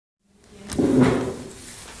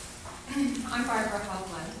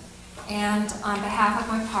and on behalf of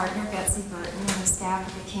my partner, Betsy Burton, and the staff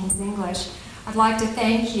of the King's English, I'd like to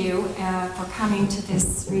thank you for coming to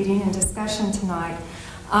this reading and discussion tonight.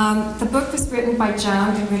 The book was written by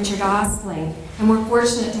Joan and Richard Ostling, and we're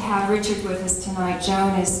fortunate to have Richard with us tonight.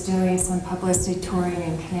 Joan is doing some publicity touring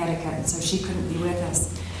in Connecticut, and so she couldn't be with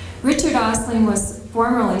us. Richard Ostling was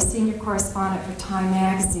formerly senior correspondent for Time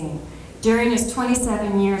magazine. During his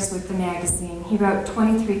 27 years with the magazine, he wrote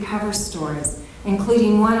 23 cover stories,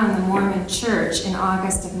 including one on the Mormon Church in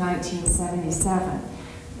August of 1997.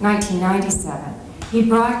 He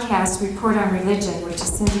broadcast Report on Religion, which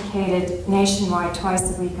is syndicated nationwide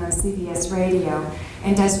twice a week on CBS Radio,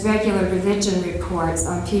 and does regular religion reports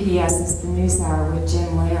on PBS's The NewsHour with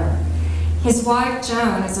Jim Lehrer. His wife,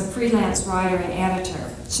 Joan, is a freelance writer and editor.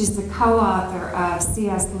 She's the co-author of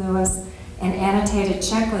C.S. Lewis, an annotated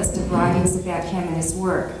checklist of writings about him and his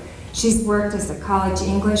work. She's worked as a college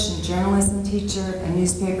English and journalism teacher, a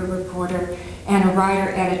newspaper reporter, and a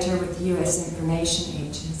writer-editor with the U.S. Information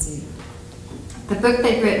Agency. The book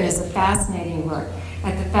they've written is a fascinating look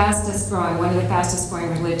at one of the fastest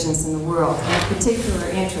growing religions in the world, and of particular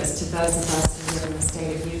interest to those of us who live in the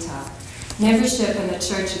state of Utah. Membership in the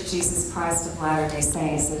Church of Jesus Christ of Latter-day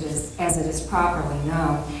Saints, as it is properly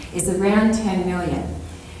known, is around 10 million.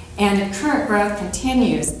 And if current growth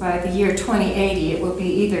continues, by the year 2080, it will be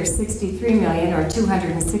either 63 million or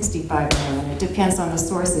 265 million. It depends on the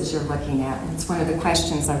sources you're looking at, and it's one of the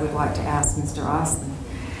questions I would like to ask Mr. Ostling.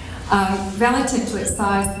 Relative to its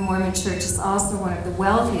size, the Mormon Church is also one of the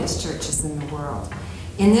wealthiest churches in the world.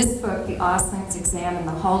 In this book, the Ostlings examine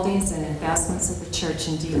the holdings and investments of the church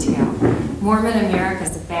in detail. Mormon America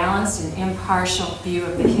is a balanced and impartial view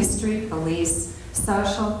of the history, beliefs,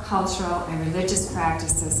 social, cultural, and religious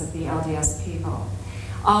practices of the LDS people.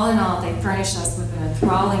 All in all, they furnish us with an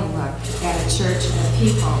enthralling look at a church and a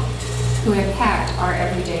people who impact our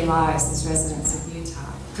everyday lives as residents of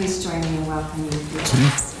Utah. Please join me in welcoming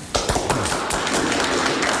Richest.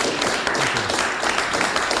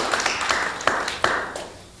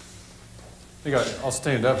 I'll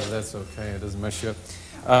stand up if that's okay. It doesn't mess you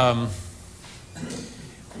up.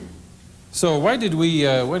 So why did we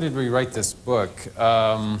write this book? It's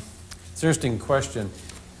an interesting question.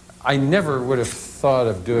 I never would have thought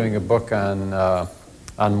of doing a book on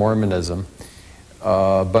Mormonism,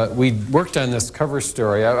 but we worked on this cover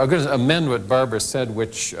story. I'm going to amend what Barbara said,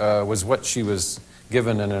 which was what she was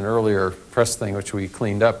given in an earlier press thing, which we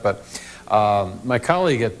cleaned up. But my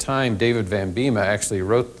colleague at Time, David Van Bema, actually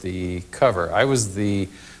wrote the cover. I was the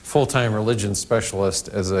full-time religion specialist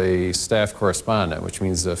as a staff correspondent, which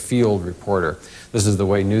means a field reporter. This is the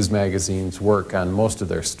way news magazines work on most of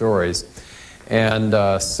their stories. And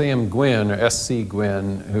Sam Gwynn, or S.C.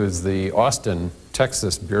 Gwynn, who's the Austin,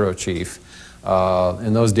 Texas bureau chief,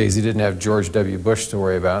 in those days he didn't have George W. Bush to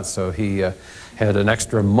worry about, so he had an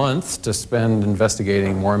extra month to spend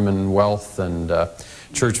investigating Mormon wealth and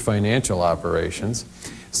church financial operations.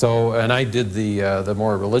 So, and I did the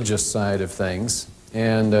more religious side of things.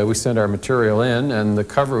 And we sent our material in, and the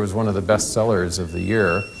cover was one of the best sellers of the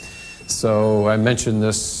year. So I mentioned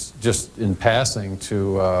this just in passing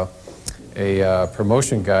to a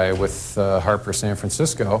promotion guy with Harper San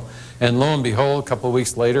Francisco. And lo and behold, a couple of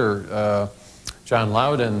weeks later, John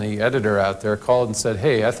Loudon, the editor out there, called and said,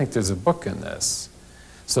 "Hey, I think there's a book in this."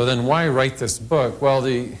 So then why write this book? Well,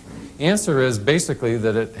 the answer is basically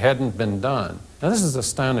that it hadn't been done. Now this is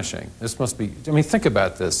astonishing. This must be, I mean, think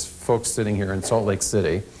about this, folks sitting here in Salt Lake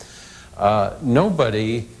City.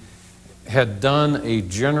 Nobody had done a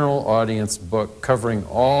general audience book covering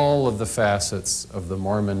all of the facets of the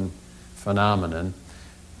Mormon phenomenon,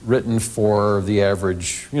 written for the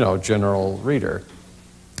average, general reader.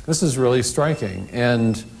 This is really striking,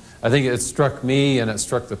 and I think it struck me and it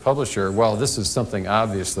struck the publisher, well, this is something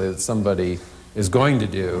obviously that somebody is going to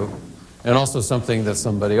do, and also something that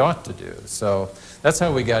somebody ought to do. So that's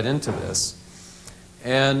how we got into this.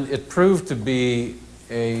 And it proved to be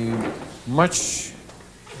a much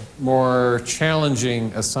more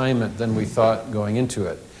challenging assignment than we thought going into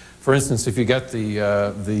it. For instance, if you got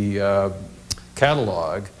the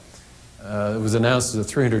catalog, it was announced as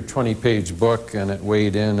a 320-page book, and it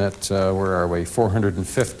weighed in at, where are we,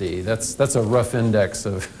 450. That's a rough index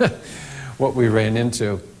of what we ran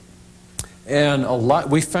into. And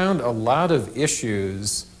we found a lot of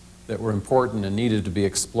issues that were important and needed to be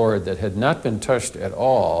explored that had not been touched at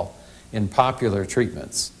all in popular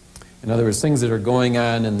treatments. In other words, things that are going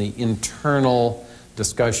on in the internal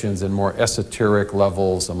discussions in more esoteric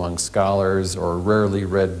levels among scholars, or rarely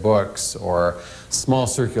read books, or small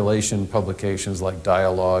circulation publications like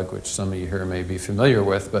Dialogue, which some of you here may be familiar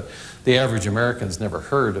with, but the average American's never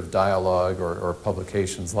heard of Dialogue or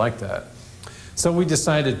publications like that. So we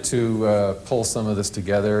decided to pull some of this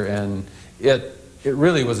together, and it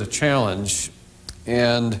really was a challenge.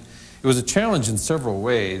 And it was a challenge in several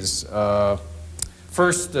ways.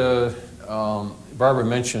 First, Barbara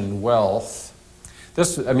mentioned wealth.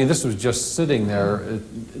 This was just sitting there.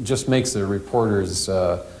 It just makes the reporter's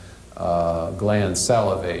gland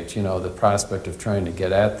salivate, you know, the prospect of trying to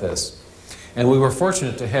get at this. And we were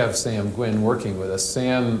fortunate to have Sam Gwynn working with us.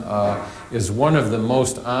 Sam is one of the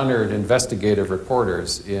most honored investigative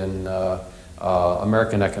reporters in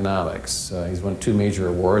American economics. He's won 2 major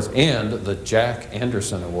awards and the Jack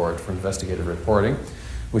Anderson Award for investigative reporting,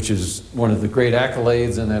 which is one of the great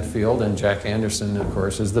accolades in that field. And Jack Anderson, of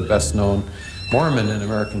course, is the best-known Mormon in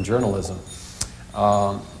American journalism.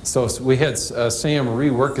 So we had Sam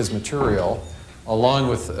rework his material, along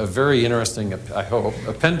with a very interesting, I hope,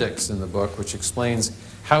 appendix in the book, which explains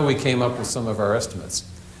how we came up with some of our estimates.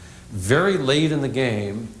 Very late in the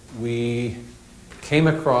game, we came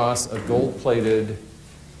across a gold-plated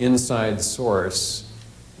inside source,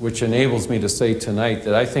 which enables me to say tonight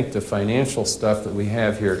that I think the financial stuff that we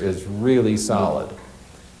have here is really solid.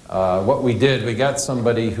 What we did, we got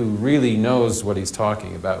somebody who really knows what he's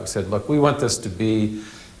talking about. We said, look, we want this to be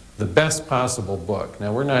the best possible book.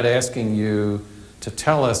 Now, we're not asking you to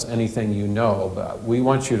tell us anything you know, but we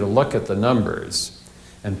want you to look at the numbers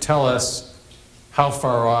and tell us how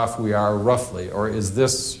far off we are roughly, or is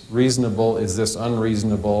this reasonable, is this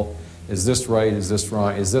unreasonable, is this right, is this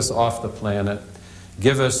wrong, is this off the planet?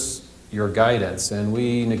 Give us your guidance. And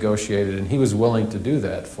we negotiated, and he was willing to do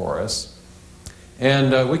that for us.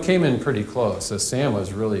 And we came in pretty close. Sam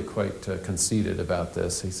was really quite conceited about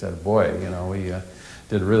this. He said, boy, you know, we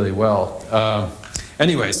did really well.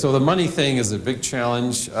 Anyway, so the money thing is a big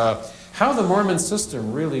challenge. How the Mormon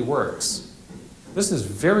system really works. This is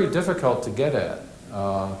very difficult to get at.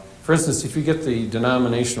 For instance, if you get the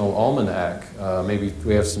denominational almanac, maybe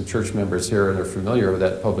we have some church members here that are familiar with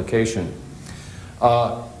that publication.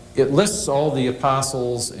 It lists all the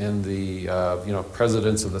apostles and the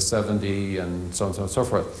presidents of the 70 and so on and so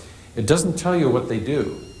forth. It doesn't tell you what they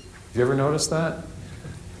do. Have you ever noticed that?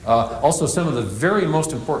 Also, some of the very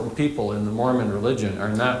most important people in the Mormon religion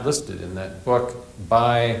are not listed in that book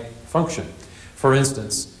by function. For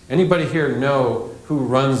instance, anybody here know who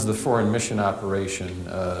runs the foreign mission operation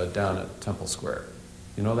down at Temple Square?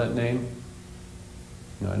 You know that name?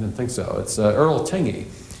 No, I didn't think so. It's Earl Tingey.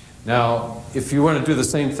 Now, if you want to do the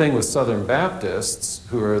same thing with Southern Baptists,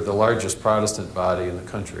 who are the largest Protestant body in the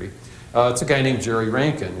country, it's a guy named Jerry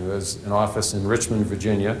Rankin, who has an office in Richmond,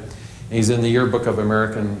 Virginia. He's in the Yearbook of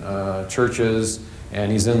American Churches,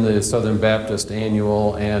 and he's in the Southern Baptist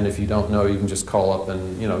Annual, and if you don't know, you can just call up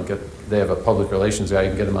and, they have a public relations guy, you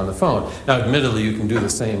can get him on the phone. Now, admittedly, you can do the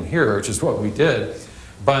same here, which is what we did,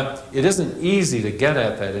 but it isn't easy to get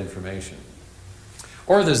at that information.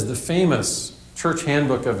 Or there's the famous Church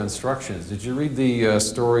Handbook of Instructions. Did you read the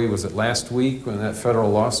story, was it last week, when that federal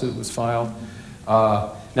lawsuit was filed?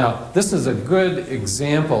 Now, this is a good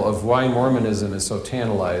example of why Mormonism is so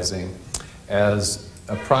tantalizing as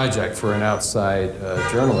a project for an outside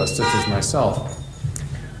journalist such as myself.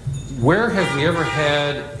 Where have we ever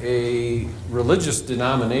had a religious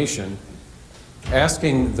denomination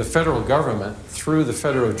asking the federal government through the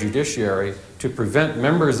federal judiciary to prevent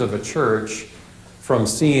members of a church from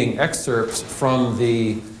seeing excerpts from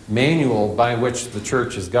the manual by which the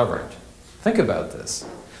church is governed? Think about this.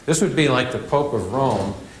 This would be like the Pope of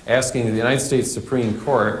Rome asking the United States Supreme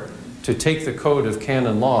Court to take the code of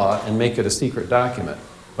canon law and make it a secret document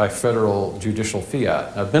by federal judicial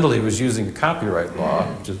fiat. Now, admittedly, he was using the copyright law,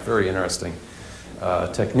 which is a very interesting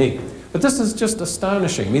technique. But this is just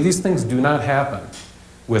astonishing. I mean, these things do not happen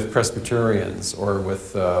with Presbyterians or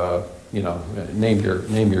with,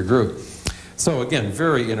 name your group. So again,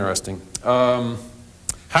 very interesting. How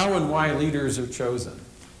and why leaders are chosen.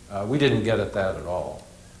 We didn't get at that at all.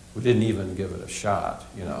 We didn't even give it a shot,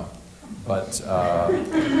 But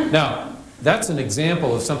now, that's an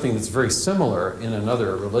example of something that's very similar in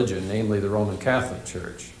another religion, namely the Roman Catholic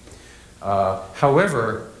Church.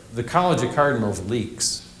 However, the College of Cardinals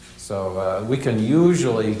leaks. So we can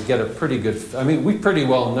usually get a pretty good, we pretty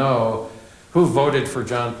well know who voted for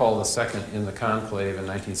John Paul II in the conclave in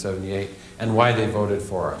 1978 and why they voted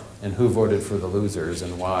for him, and who voted for the losers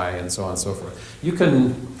and why, and so on and so forth. You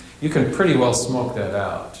can pretty well smoke that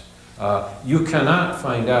out. You cannot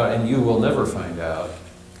find out, and you will never find out,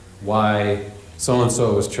 why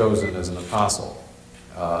so-and-so was chosen as an apostle.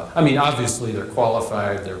 I mean, obviously they're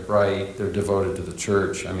qualified, they're bright, they're devoted to the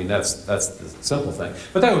church. I mean, that's the simple thing.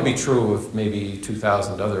 But that would be true of maybe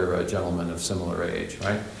 2,000 other gentlemen of similar age,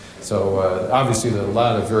 right? So obviously there are a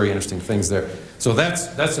lot of very interesting things there. So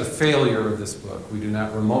that's a failure of this book. We do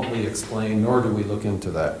not remotely explain, nor do we look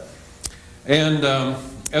into that. And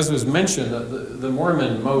as was mentioned, the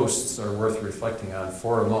Mormon mosts are worth reflecting on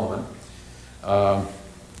for a moment.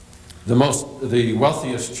 The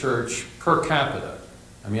wealthiest church per capita.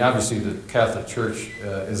 I mean, obviously the Catholic Church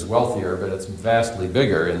is wealthier, but it's vastly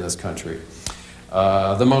bigger in this country.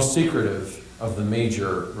 The most secretive of the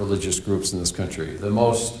major religious groups in this country. The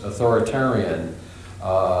most authoritarian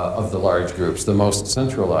of the large groups. The most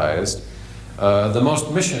centralized. The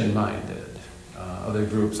most mission-minded. Other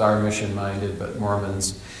groups are mission-minded, but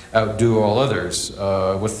Mormons outdo all others,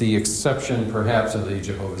 with the exception, perhaps, of the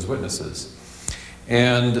Jehovah's Witnesses.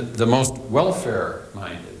 And the most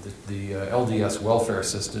welfare-minded. The LDS welfare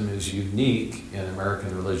system is unique in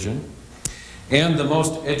American religion. And the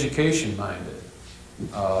most education-minded.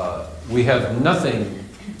 We have nothing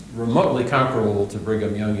remotely comparable to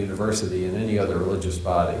Brigham Young University in any other religious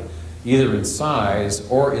body, either in size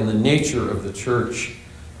or in the nature of the church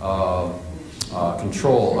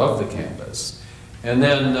control of the campus. And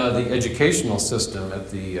then the educational system at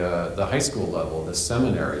the high school level, the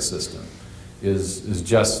seminary system, is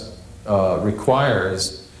just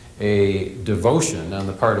requires a devotion on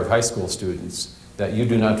the part of high school students that you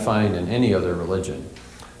do not find in any other religion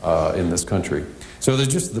in this country. So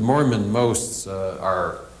the Mormon mosts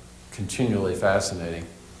are continually fascinating.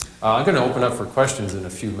 I'm going to open up for questions in a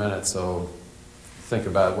few minutes, so think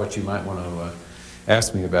about what you might want to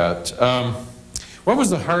ask me about. What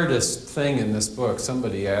was the hardest thing in this book?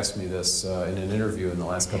 Somebody asked me this in an interview in the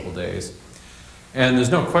last couple of days. And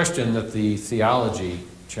there's no question that the theology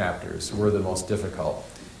chapters were the most difficult.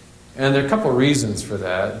 And there are a couple of reasons for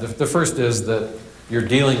that. The first is that you're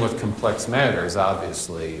dealing with complex matters,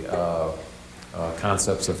 obviously,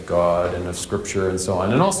 concepts of God and of Scripture and so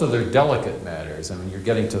on. And also they're delicate matters. I mean, you're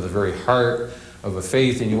getting to the very heart of a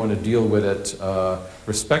faith, and you want to deal with it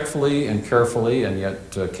respectfully and carefully, and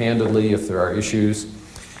yet candidly if there are issues.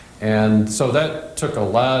 And so that took a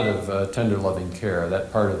lot of tender loving care,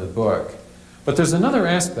 that part of the book. But there's another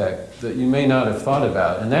aspect that you may not have thought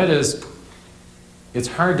about, and that is it's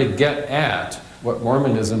hard to get at what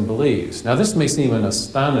Mormonism believes. Now, this may seem an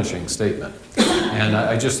astonishing statement, and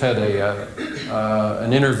I just had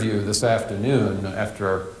an interview this afternoon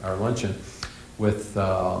after our luncheon with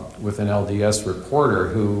an LDS reporter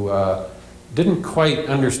who didn't quite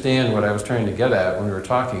understand what I was trying to get at when we were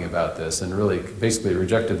talking about this, and really basically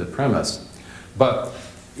rejected the premise. But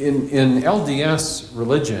in LDS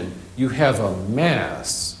religion, you have a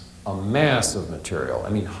mass of material. I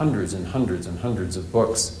mean, hundreds and hundreds and hundreds of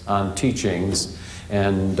books on teachings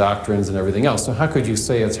and doctrines and everything else. So how could you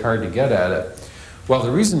say it's hard to get at it? Well,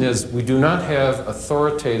 the reason is we do not have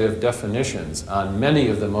authoritative definitions on many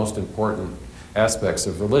of the most important aspects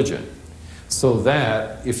of religion. So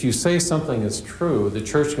that if you say something is true, the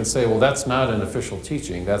church can say, well, that's not an official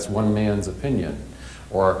teaching, that's one man's opinion.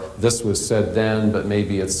 Or this was said then, but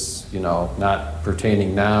maybe it's, not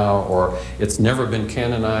pertaining now, or it's never been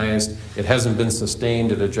canonized, it hasn't been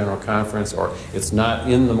sustained at a general conference, or it's not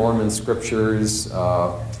in the Mormon scriptures,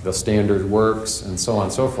 the standard works, and so on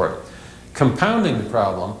and so forth. Compounding the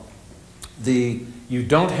problem, you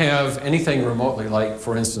don't have anything remotely like,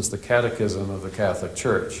 for instance, the Catechism of the Catholic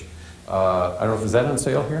Church. I don't know, is that on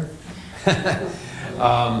sale here?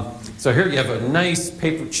 So here you have a nice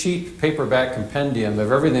cheap paperback compendium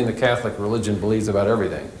of everything the Catholic religion believes about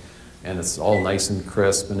everything. And it's all nice and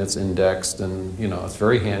crisp, and it's indexed, and it's a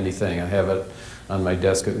very handy thing. I have it on my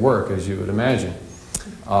desk at work, as you would imagine.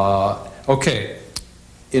 Okay,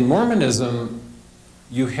 in Mormonism,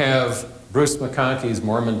 you have Bruce McConkie's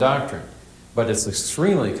Mormon doctrine, but it's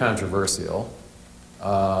extremely controversial,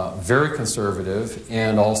 very conservative,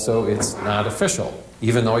 and also it's not official,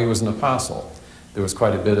 even though he was an apostle. There was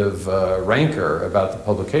quite a bit of rancor about the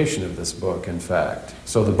publication of this book, in fact.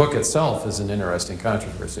 So the book itself is an interesting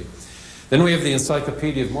controversy. Then we have the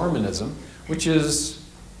Encyclopedia of Mormonism, which is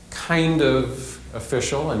kind of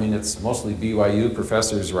official. I mean, it's mostly BYU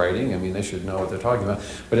professors writing. I mean, they should know what they're talking about.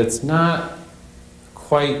 But it's not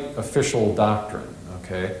quite official doctrine,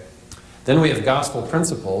 okay? Then we have Gospel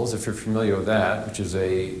Principles, if you're familiar with that, which is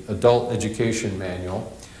an adult education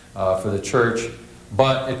manual for the church.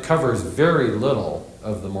 But it covers very little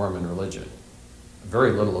of the Mormon religion.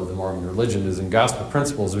 Very little of the Mormon religion is in Gospel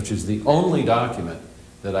Principles, which is the only document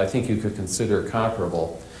that I think you could consider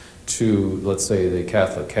comparable to, let's say, the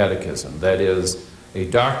Catholic Catechism. That is a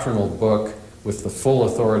doctrinal book with the full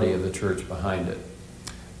authority of the church behind it.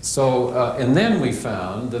 So, and then we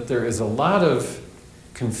found that there is a lot of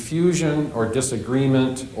confusion or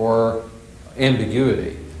disagreement or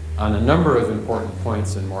ambiguity on a number of important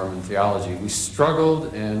points in Mormon theology. We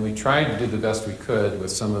struggled and we tried to do the best we could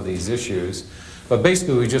with some of these issues, but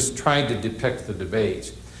basically we just tried to depict the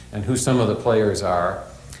debate and who some of the players are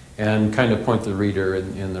and kind of point the reader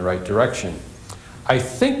in the right direction. I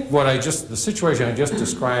think the situation I just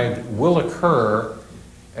described will occur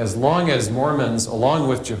as long as Mormons, along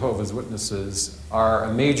with Jehovah's Witnesses, are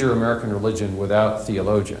a major American religion without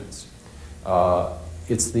theologians.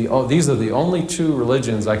 These are the only two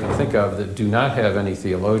religions I can think of that do not have any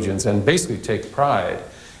theologians and basically take pride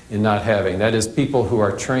in not having. That is, people who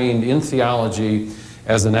are trained in theology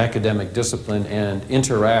as an academic discipline and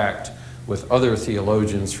interact with other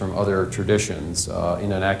theologians from other traditions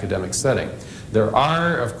in an academic setting. There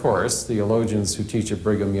are, of course, theologians who teach at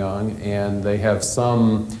Brigham Young, and they have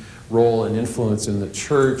some role and influence in the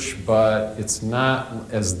church, but it's not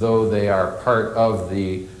as though they are part of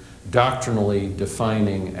the doctrinally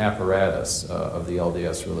defining apparatus of the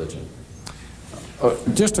LDS religion.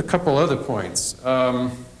 Just a couple other points.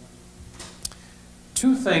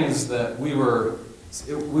 Two things that we were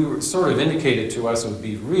sort of indicated to us would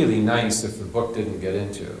be really nice if the book didn't get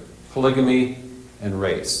into: polygamy and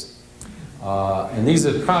race. And these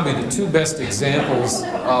are probably the two best examples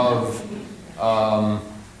of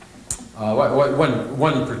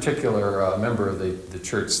one particular member of the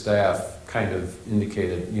church staff kind of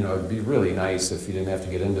indicated, you know, it'd be really nice if you didn't have to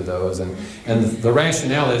get into those. And the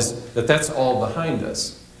rationale is that that's all behind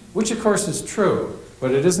us, which of course is true,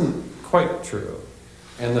 but it isn't quite true.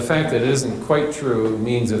 And the fact that it isn't quite true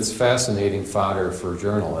means it's fascinating fodder for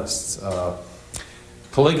journalists.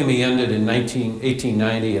 Polygamy ended in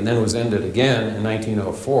 1890 and then was ended again in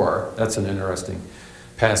 1904. That's an interesting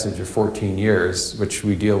passage of 14 years, which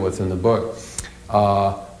we deal with in the book.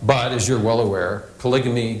 But as you're well aware,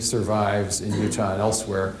 polygamy survives in Utah and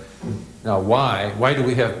elsewhere. Now why? Why do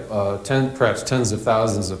we have perhaps tens of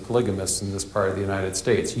thousands of polygamists in this part of the United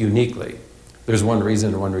States, uniquely? There's one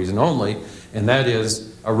reason and one reason only, and that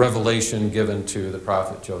is a revelation given to the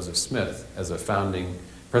prophet Joseph Smith as a founding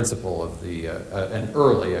principle of the, an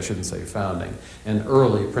early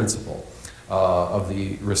principle of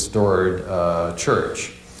the restored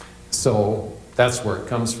church. So that's where it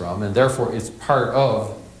comes from, and therefore it's part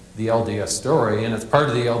of the LDS story, and it's part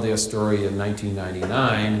of the LDS story in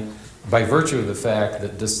 1999 by virtue of the fact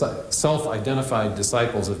that self-identified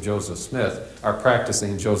disciples of Joseph Smith are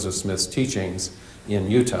practicing Joseph Smith's teachings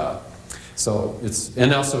in Utah. So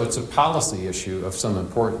and also it's a policy issue of some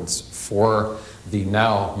importance for the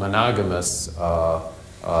now monogamous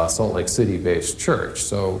Salt Lake City-based church.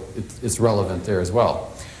 So it's relevant there as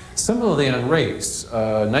well. Similarly on race,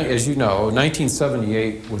 as you know,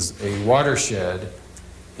 1978 was a watershed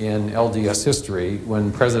in LDS history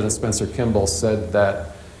when President Spencer Kimball said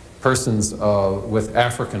that persons with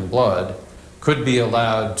African blood could be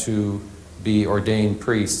allowed to be ordained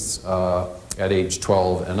priests at age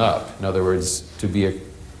 12 and up. In other words, to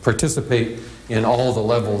participate in all the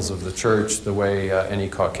levels of the church the way any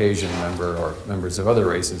Caucasian member or members of other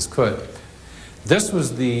races could. This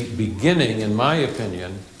was the beginning, in my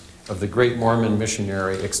opinion, of the great Mormon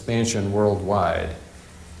missionary expansion worldwide.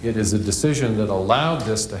 It is a decision that allowed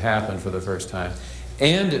this to happen for the first time,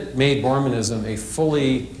 and it made Mormonism a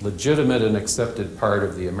fully legitimate and accepted part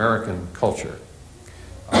of the American culture.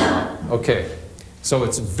 Okay, so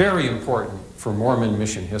it's very important for Mormon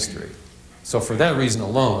mission history. So for that reason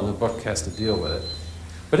alone, the book has to deal with it.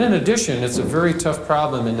 But in addition, it's a very tough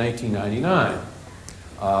problem in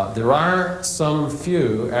 1999. There are some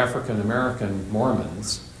few African-American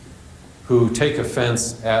Mormons who take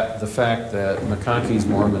offense at the fact that McConkie's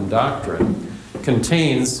Mormon doctrine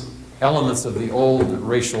contains elements of the old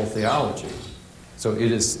racial theology. So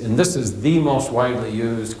it is, and this is the most widely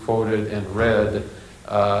used, quoted, and read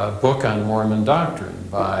book on Mormon doctrine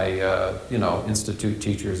by, institute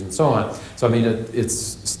teachers and so on. So, I mean, it's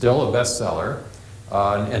still a bestseller.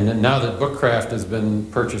 And now that Bookcraft has been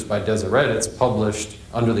purchased by Deseret, it's published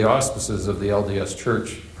under the auspices of the LDS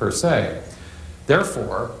Church per se.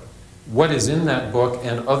 Therefore, what is in that book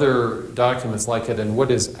and other documents like it and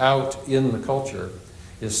what is out in the culture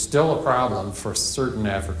is still a problem for certain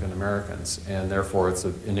African Americans, and therefore it's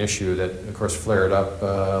an issue that, of course, flared up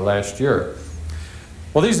last year.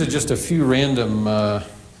 Well, these are just a few random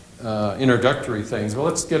introductory things. Well,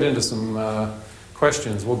 let's get into some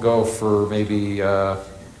questions. We'll go for maybe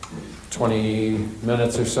 20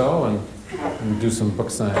 minutes or so and do some book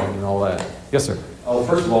signing and all that. Yes, sir? Well,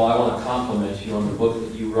 first of all, I want to compliment you on the book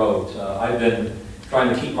that you wrote. I've been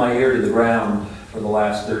trying to keep my ear to the ground for the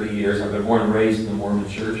last 30 years. I've been born and raised in the Mormon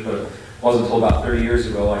church, but it wasn't until about 30 years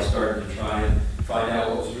ago I started to try and find out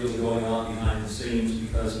what was really going on behind the scenes,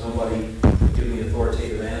 because nobody could give me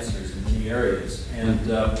authoritative answers in many areas.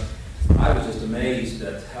 And I was just amazed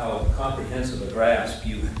at how comprehensive a grasp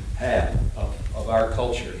you had of our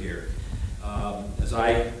culture here.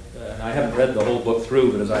 And I haven't read the whole book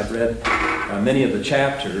through, but as I've read many of the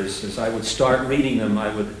chapters, as I would start reading them,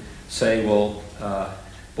 I would say, well,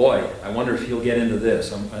 boy, I wonder if he'll get into this.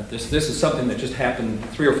 This is something that just happened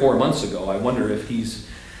 3 or 4 months ago. I wonder if he's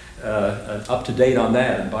up to date on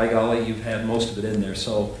that. And by golly, you've had most of it in there.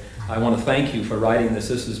 So I want to thank you for writing this.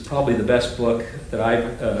 This is probably the best book that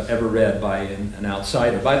I've ever read by an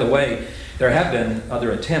outsider. By the way, there have been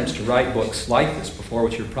other attempts to write books like this before,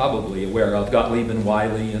 which you're probably aware of, Gottlieb and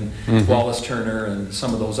Wiley and Wallace Turner and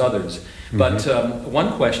some of those others. But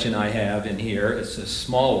one question I have in here, it's a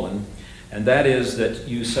small one, and that is that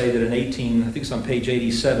you say that I think it's on page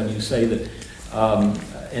 87, you say that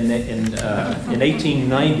in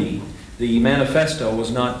 1890, the manifesto was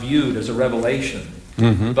not viewed as a revelation.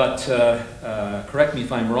 But correct me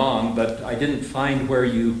if I'm wrong, but I didn't find where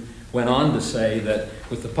you went on to say that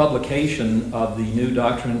with the publication of the new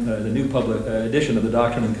doctrine, the new public edition of the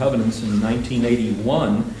Doctrine and Covenants in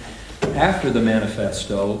 1981, after the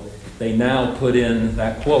manifesto, they now put in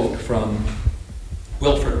that quote from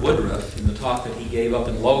Wilford Woodruff in the talk that he gave up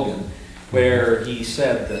in Logan, where he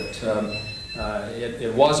said that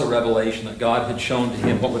it was a revelation that God had shown to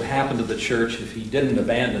him what would happen to the church if he didn't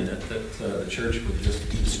abandon it, that the church would just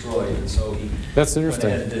be destroyed. And so he That's interesting.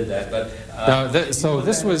 went ahead and did that. But so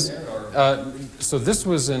this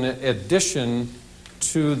was an addition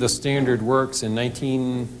to the standard works in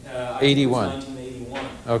 1981. 1981.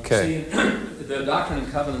 Okay. See, the Doctrine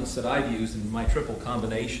and Covenants that I've used in my triple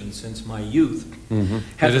combination since my youth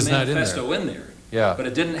had It is the not in manifesto in there. Yeah. But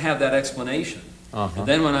it didn't have that explanation. And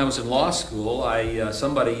then when I was in law school,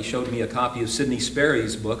 somebody showed me a copy of Sidney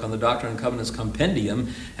Sperry's book on the Doctrine and Covenants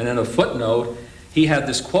Compendium, and in a footnote, he had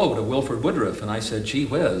this quote of Wilford Woodruff, and I said, gee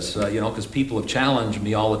whiz, because people have challenged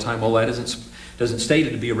me all the time, well, that doesn't state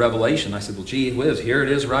it to be a revelation. I said, well, gee whiz, here it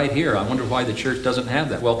is right here. I wonder why the church doesn't have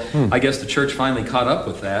that. Well, I guess the church finally caught up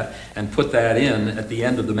with that and put that in at the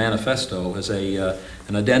end of the manifesto as an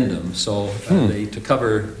addendum, so to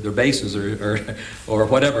cover their bases or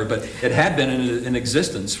whatever. But it had been in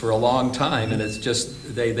existence for a long time, and it's just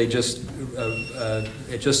it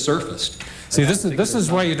just surfaced. See, this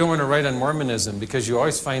is why you don't want to write on Mormonism, because you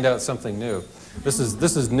always find out something new. This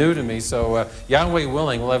is new to me, so Yahweh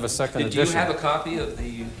willing, we'll have a second edition. Do you have a copy of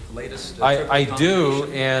the latest? I do,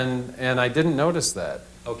 and I didn't notice that.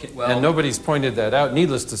 Okay, well, and nobody's pointed that out.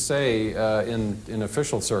 Needless to say, in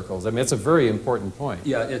official circles, I mean, it's a very important point.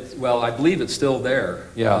 Yeah, well, I believe it's still there.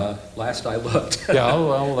 Yeah. Last I looked. Yeah,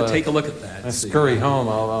 I'll take a look at that. I scurry home.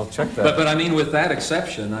 I'll check that. But I mean, with that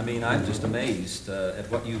exception, I mean, I'm just amazed at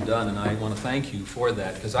what you've done, and I want to thank you for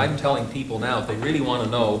that, because I'm telling people now, if they really want to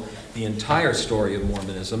know the entire story of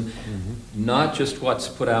Mormonism, not just what's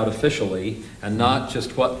put out officially, and not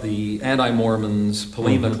just what the anti-Mormons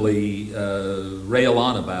polemically rail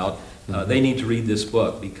on about, they need to read this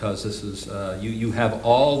book, because this is you have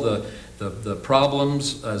all the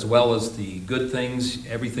problems as well as the good things,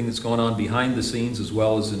 everything that's going on behind the scenes as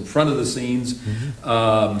well as in front of the scenes,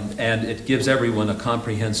 and it gives everyone a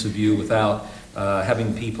comprehensive view without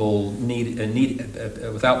having people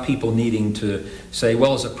without people needing to say,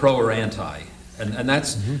 well, is it pro or anti? And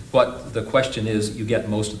that's what the question is you get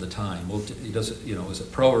most of the time. Well, is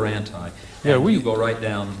it pro or anti? And you go right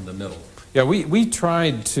down the middle. Yeah, we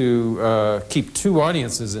tried to keep two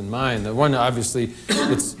audiences in mind. The one, obviously,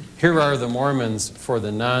 it's here are the Mormons for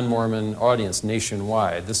the non-Mormon audience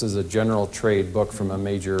nationwide. This is a general trade book from a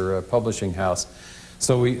major publishing house.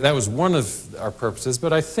 So that was one of our purposes,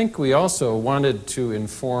 but I think we also wanted to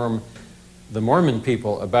inform the Mormon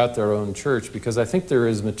people about their own church, because I think there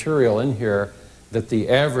is material in here that the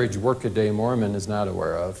average workaday Mormon is not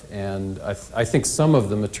aware of, and I think some of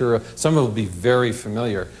the material, some of it will be very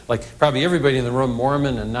familiar. Like probably everybody in the room,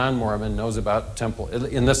 Mormon and non-Mormon, knows about temple,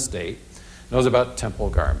 in this state, knows about temple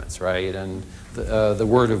garments, right, and the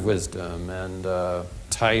word of wisdom, and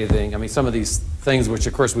tithing. I mean, some of these things which,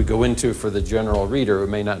 of course, we go into for the general reader who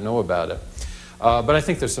may not know about it. But I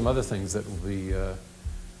think there's some other things that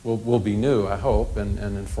will be new, I hope, and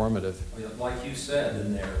informative. Like you said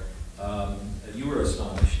in there, you were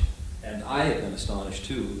astonished, and I have been astonished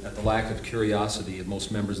too, at the lack of curiosity of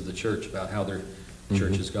most members of the church about how their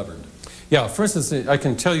church is governed. Yeah, for instance, I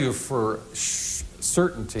can tell you for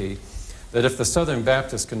certainty that if the Southern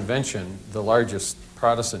Baptist Convention, the largest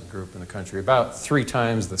Protestant group in the country, about 3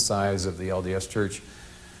 times the size of the LDS Church,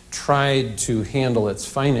 tried to handle its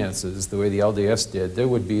finances the way the LDS did, there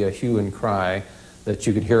would be a hue and cry that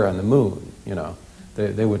you could hear on the moon, you know.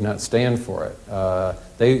 They would not stand for it.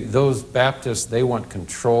 Those Baptists, they want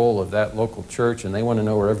control of that local church, and they want to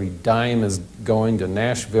know where every dime is going to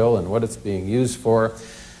Nashville and what it's being used for.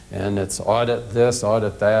 And it's audit this,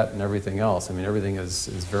 audit that, and everything else. I mean, everything is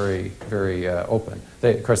very, very open.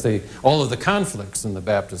 Of course, all of the conflicts in the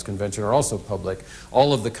Baptist Convention are also public.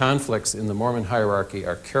 All of the conflicts in the Mormon hierarchy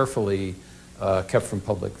are carefully kept from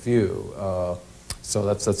public view. So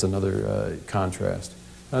that's another contrast.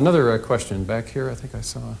 Another question back here. I think I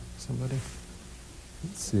saw somebody.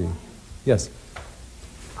 Let's see. Yes?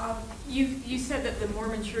 You said that the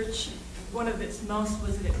Mormon Church, one of its most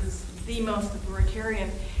was that it was the most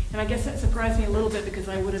authoritarian. And I guess that surprised me a little bit because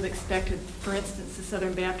I would have expected, for instance, the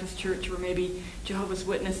Southern Baptist Church or maybe Jehovah's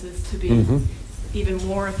Witnesses to be even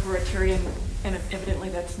more authoritarian, and evidently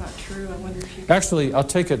that's not true. I wonder if you... Actually, I'll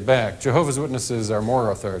take it back. Jehovah's Witnesses are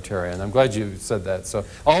more authoritarian. I'm glad you said that. So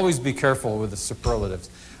always be careful with the superlatives.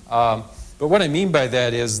 But what I mean by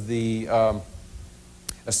that is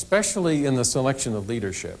especially in the selection of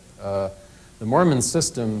leadership, the Mormon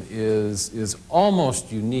system is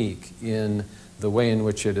almost unique in the way in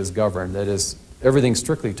which it is governed. That is, everything's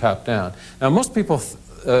strictly top-down. Now, most people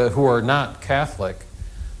who are not Catholic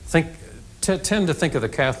tend to think of the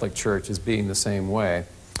Catholic Church as being the same way.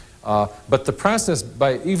 But the process,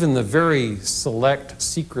 by even the very select,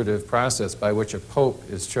 secretive process by which a pope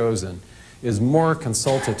is chosen, is more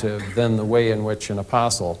consultative than the way in which an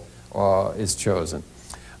apostle is chosen.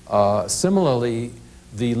 Similarly,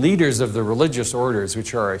 the leaders of the religious orders,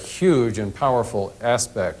 which are a huge and powerful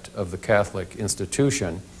aspect of the Catholic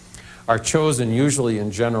institution, are chosen usually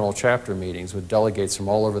in general chapter meetings with delegates from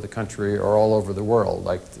all over the country or all over the world,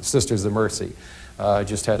 like the Sisters of Mercy.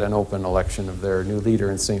 Just had an open election of their new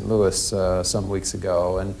leader in St. Louis some weeks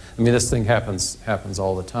ago. And I mean, this thing happens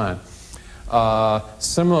all the time.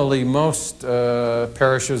 Similarly, most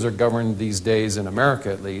parishes are governed these days, in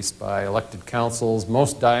America at least, by elected councils.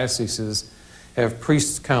 Most dioceses have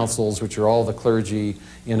priests' councils, which are all the clergy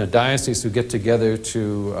in a diocese who get together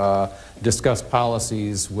to discuss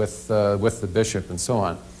policies with the bishop and so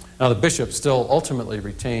on. Now, the bishop still ultimately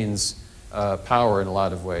retains power in a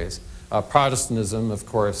lot of ways. Protestantism, of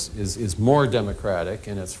course, is more democratic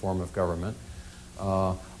in its form of government.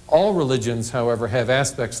 All religions, however, have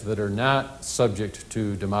aspects that are not subject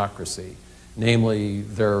to democracy, namely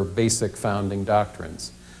their basic founding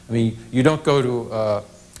doctrines. I mean, you don't go to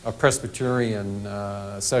a Presbyterian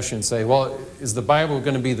session and say, well, is the Bible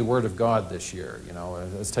going to be the Word of God this year? You know,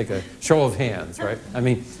 let's take a show of hands, right? I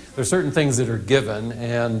mean, there are certain things that are given,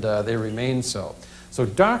 and they remain so. So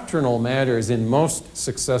doctrinal matters in most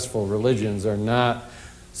successful religions are not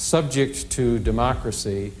subject to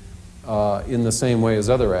democracy in the same way as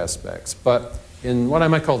other aspects. But in what I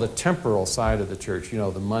might call the temporal side of the church, you know,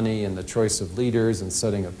 the money and the choice of leaders and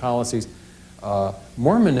setting of policies,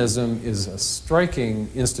 Mormonism is a striking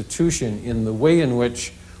institution in the way in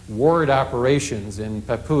which ward operations in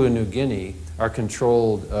Papua New Guinea are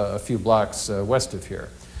controlled a few blocks west of here.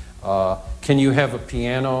 Can you have a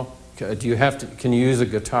piano? Can you use a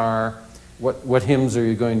guitar? What hymns are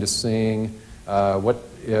you going to sing? What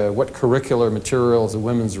curricular material is the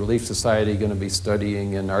Women's Relief Society going to be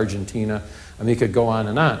studying in Argentina? I mean, you could go on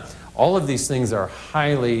and on. All of these things are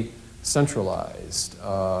highly centralized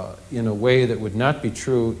in a way that would not be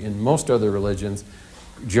true in most other religions,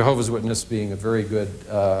 Jehovah's Witness being a very good,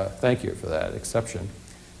 thank you for that, exception.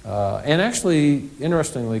 And actually,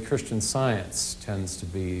 interestingly, Christian Science tends to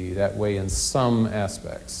be that way in some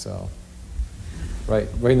aspects. So, right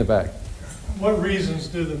in the back. What reasons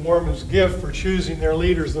do the Mormons give for choosing their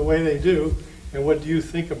leaders the way they do, and what do you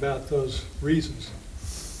think about those reasons?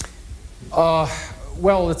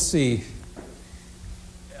 Well, let's see.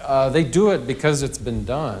 They do it because it's been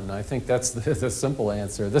done. I think that's the simple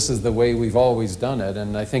answer. This is the way we've always done it,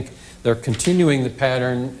 and I think they're continuing the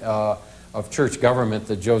pattern of church government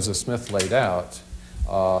that Joseph Smith laid out.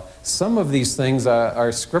 Some of these things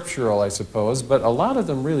are scriptural, I suppose, but a lot of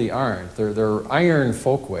them really aren't. They're iron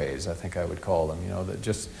folkways, I think I would call them. You know, that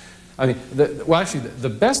just, I mean, well, actually, the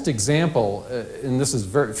best example, and this is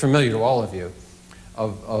very familiar to all of you,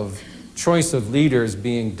 of choice of leaders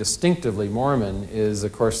being distinctively Mormon is,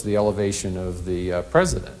 of course, the elevation of the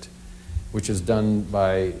president, which is done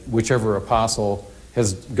by whichever apostle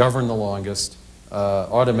has governed the longest,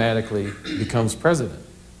 automatically becomes president.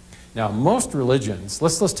 Now, most religions,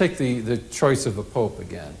 let's take the choice of a pope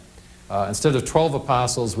again. Instead of 12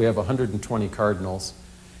 apostles, we have 120 cardinals.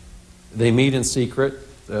 They meet in secret,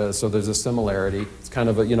 so there's a similarity. It's kind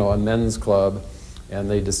of a men's club, and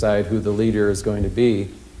they decide who the leader is going to be.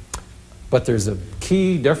 But there's a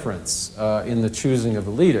key difference in the choosing of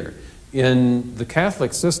a leader. In the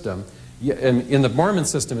Catholic system, in the Mormon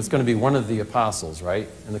system, it's going to be one of the apostles, right?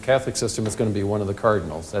 In the Catholic system, it's going to be one of the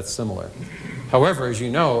cardinals. That's similar. However, as you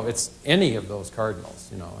know, it's any of those cardinals.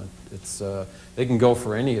 You know, it's they can go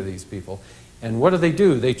for any of these people. And what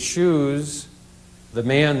do? They choose the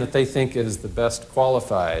man that they think is the best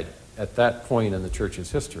qualified at that point in the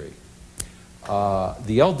church's history.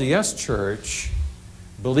 The LDS Church,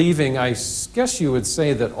 believing, I guess you would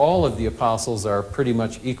say, that all of the apostles are pretty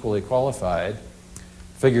much equally qualified,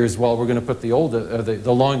 figures, well, we're going to put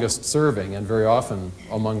the longest serving, and very often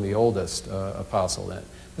among the oldest apostle in it.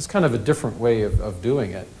 It's kind of a different way of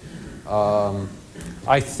doing it.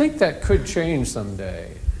 I think that could change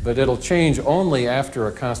someday, but it'll change only after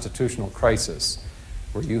a constitutional crisis,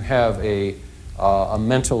 where you have a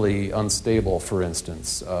mentally unstable, for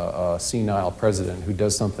instance, a senile president who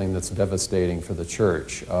does something that's devastating for the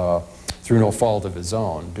church through no fault of his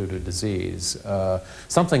own due to disease.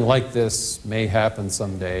 Something like this may happen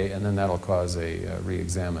someday, and then that'll cause a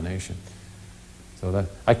re-examination. So that,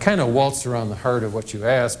 I kind of waltzed around the heart of what you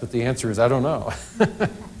asked, but the answer is I don't know.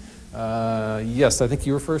 Yes, I think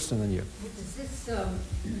you were first, and then you. Does this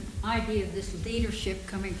idea of this leadership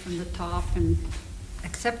coming from the top and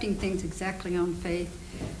accepting things exactly on faith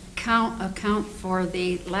account for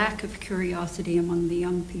the lack of curiosity among the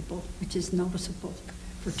young people, which is noticeable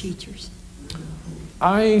for teachers?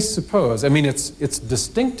 I suppose. I mean, it's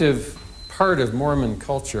distinctive part of Mormon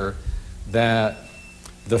culture that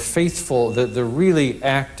the faithful, the really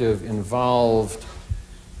active, involved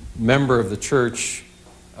member of the church,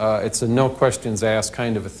 it's a no questions asked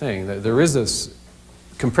kind of a thing. There is this,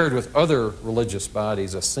 compared with other religious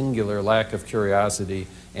bodies, a singular lack of curiosity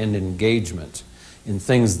and engagement in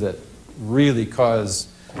things that really cause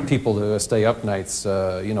people to stay up nights,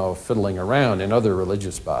 you know, fiddling around in other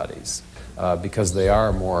religious bodies because they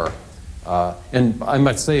are more. And I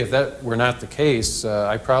might say, if that were not the case,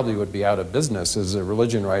 I probably would be out of business as a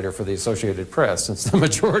religion writer for the Associated Press, since the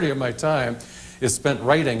majority of my time is spent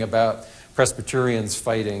writing about Presbyterians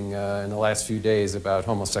fighting in the last few days about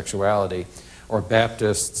homosexuality, or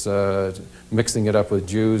Baptists mixing it up with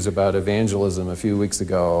Jews about evangelism a few weeks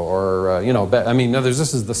ago, or, you know, I mean,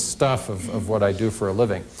 this is the stuff of what I do for a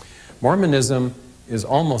living. Mormonism is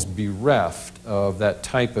almost bereft of that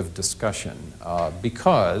type of discussion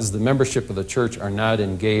because the membership of the church are not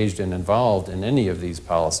engaged and involved in any of these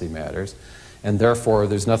policy matters, and therefore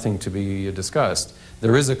there's nothing to be discussed.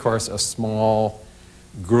 There is, of course, a small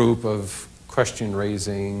group of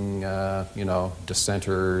question-raising, you know,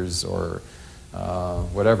 dissenters or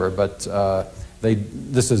whatever, but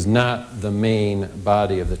this is not the main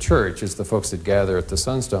body of the church. It's the folks that gather at the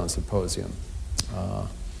Sunstone Symposium.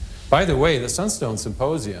 By the way, the Sunstone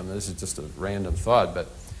Symposium, this is just a random thought, but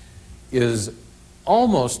is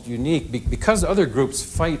almost unique because other groups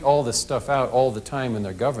fight all this stuff out all the time in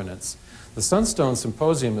their governance. The Sunstone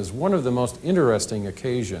Symposium is one of the most interesting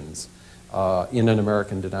occasions in an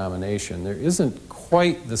American denomination. There isn't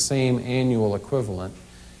quite the same annual equivalent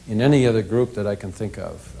in any other group that I can think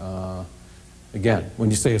of. Again, when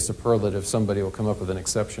you say a superlative, somebody will come up with an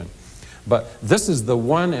exception. But this is the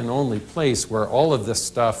one and only place where all of this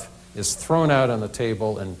stuff is thrown out on the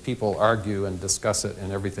table and people argue and discuss it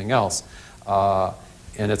and everything else.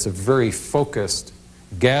 And it's a very focused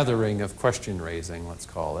gathering of question raising, let's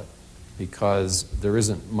call it, because there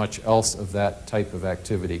isn't much else of that type of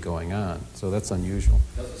activity going on. So that's unusual.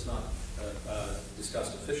 Because it's not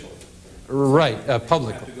discussed officially. Right,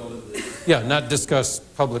 publicly. Have to go to the... Yeah, not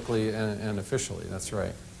discussed publicly and officially, that's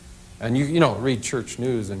right. And you know, read church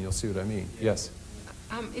news and you'll see what I mean. Yes?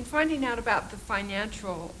 In finding out about the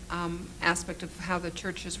financial aspect of how the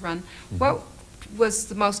church is run, what was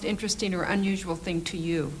the most interesting or unusual thing to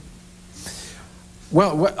you?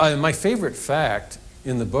 Well, my favorite fact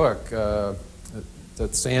in the book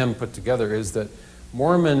that Sam put together is that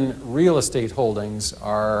Mormon real estate holdings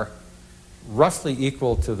are roughly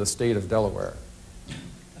equal to the state of Delaware.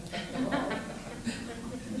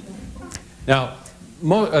 Now,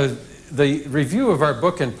 the review of our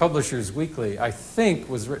book in Publishers Weekly, I think,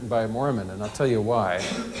 was written by a Mormon, and I'll tell you why.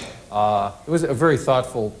 It was a very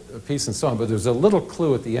thoughtful piece and so on, but there was a little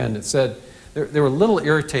clue at the end. It said they were a little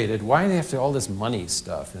irritated. Why do they have to all this money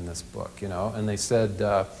stuff in this book, you know? And they said,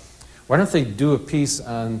 why don't they do a piece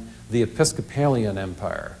on the Episcopalian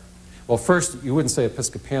Empire? Well, first, you wouldn't say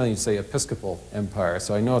Episcopalian, you'd say Episcopal Empire,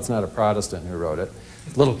 so I know it's not a Protestant who wrote it.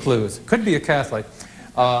 Little clues. Could be a Catholic.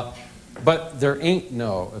 But there ain't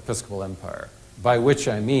no Episcopal Empire, by which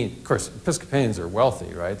I mean, of course, Episcopalians are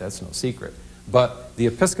wealthy, right? That's no secret. But the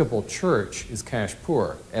Episcopal Church is cash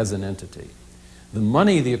poor as an entity. The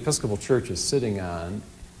money the Episcopal Church is sitting on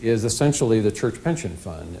is essentially the church pension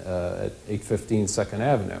fund at 815 2nd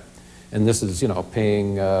Avenue. And this is,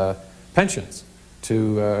 paying pensions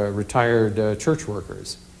to retired church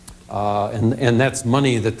workers. And that's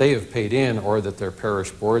money that they have paid in or that their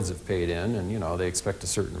parish boards have paid in, and they expect a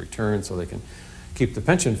certain return so they can keep the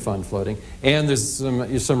pension fund floating. And there's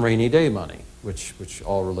some rainy day money, which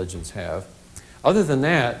all religions have. Other than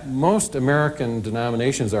that, most American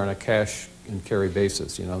denominations are on a cash and carry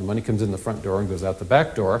basis. The money comes in the front door and goes out the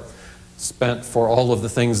back door, spent for all of the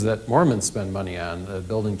things that Mormons spend money on,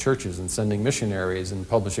 building churches and sending missionaries and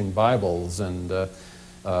publishing Bibles and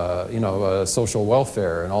social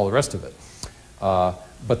welfare and all the rest of it.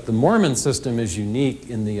 But the Mormon system is unique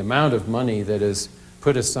in the amount of money that is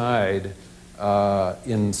put aside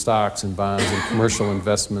in stocks and bonds and commercial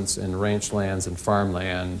investments in ranch lands and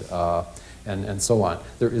farmland and so on.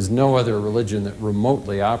 There is no other religion that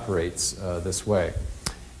remotely operates this way.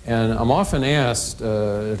 And I'm often asked,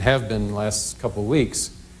 have been the last couple of weeks,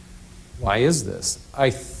 why is this? I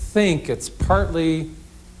think it's partly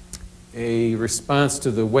a response to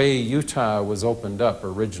the way Utah was opened up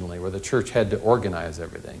originally, where the church had to organize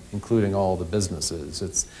everything, including all the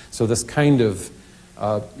businesses. So this kind of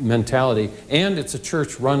mentality, and it's a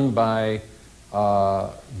church run by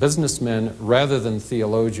businessmen rather than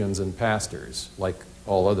theologians and pastors, like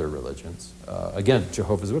all other religions. Again,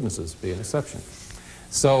 Jehovah's Witnesses be an exception.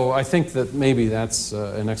 So I think that maybe that's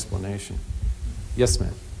an explanation. Yes,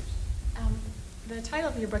 ma'am. The title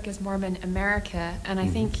of your book is Mormon America, and I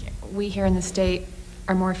think we here in the state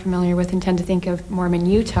are more familiar with and tend to think of Mormon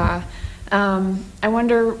Utah. I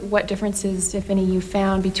wonder what differences, if any, you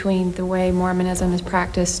found between the way Mormonism is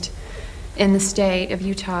practiced in the state of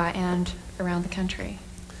Utah and around the country.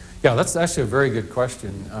 Yeah, that's actually a very good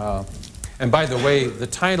question. And by the way, the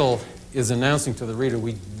title is announcing to the reader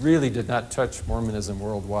we really did not touch Mormonism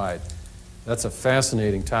worldwide. That's a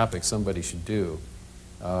fascinating topic somebody should do.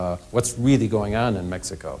 What's really going on in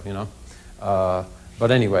Mexico,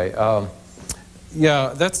 But anyway,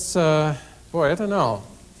 yeah, that's, boy, I don't know.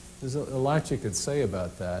 There's a lot you could say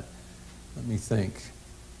about that. Let me think.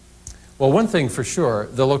 Well, one thing for sure,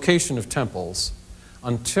 the location of temples.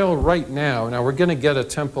 Until right now we're going to get a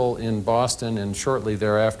temple in Boston and shortly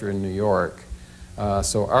thereafter in New York.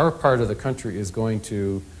 So our part of the country is going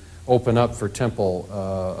to open up for temple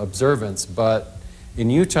observance, but in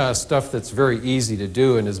Utah, stuff that's very easy to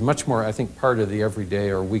do and is much more, I think, part of the everyday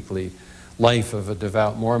or weekly life of a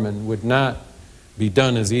devout Mormon would not be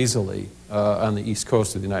done as easily on the East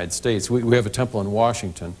Coast of the United States. We have a temple in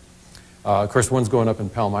Washington. Of course, one's going up in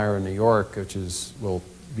Palmyra, New York, which will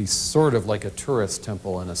be sort of like a tourist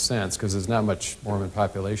temple in a sense, because there's not much Mormon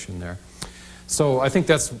population there. So I think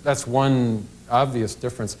that's one obvious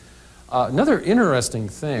difference. Another interesting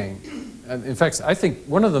thing, in fact, I think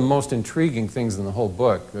one of the most intriguing things in the whole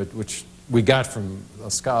book, which we got from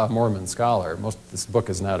a Mormon scholar, this book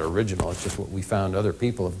is not original, it's just what we found other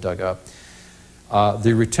people have dug up,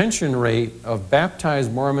 the retention rate of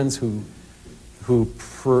baptized Mormons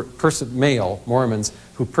male Mormons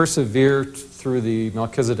who persevere through the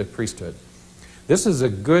Melchizedek priesthood. This is a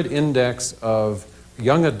good index of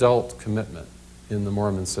young adult commitment in the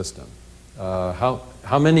Mormon system.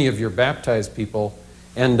 How many of your baptized people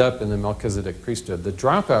end up in the Melchizedek priesthood? The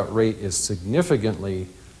dropout rate is significantly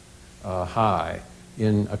high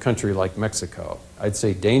in a country like Mexico. I'd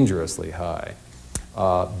say dangerously high.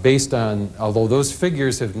 Based on, although those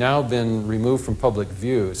figures have now been removed from public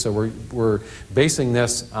view, so we're basing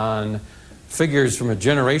this on figures from a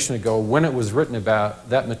generation ago. When it was written about,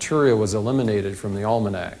 that material was eliminated from the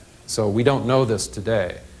almanac. So we don't know this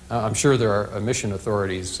today. I'm sure there are mission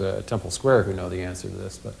authorities at Temple Square who know the answer to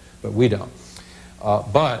this, but we don't.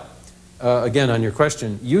 Again, on your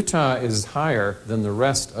question, Utah is higher than the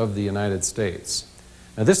rest of the United States.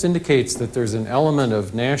 Now, this indicates that there's an element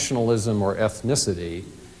of nationalism or ethnicity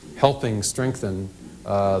helping strengthen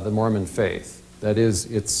the Mormon faith. That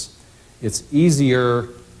is, it's easier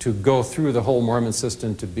to go through the whole Mormon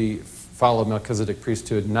system to follow Melchizedek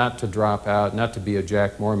priesthood, not to drop out, not to be a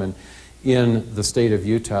Jack Mormon in the state of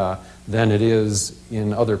Utah than it is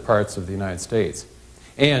in other parts of the United States.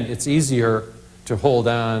 And it's easier to hold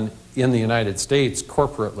on in the United States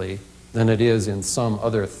corporately than it is in some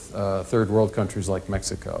other third world countries like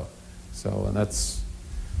Mexico. So, and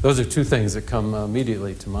those are two things that come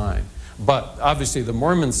immediately to mind. But obviously the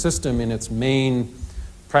Mormon system in its main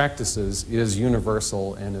practices is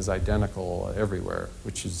universal and is identical everywhere,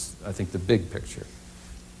 which is, I think, the big picture.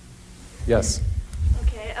 Yes?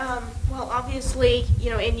 Okay, well, obviously,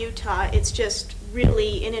 in Utah, it's just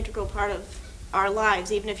really an integral part of our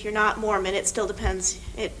lives. Even if you're not Mormon, it still depends.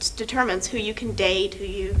 It determines who you can date, who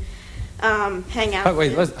you hang out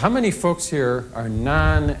Wait, with. how many folks here are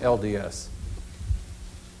non-LDS?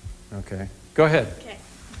 Okay, go ahead. Okay.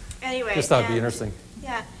 Anyway. Just thought it'd be interesting.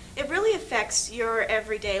 Yeah, it really affects your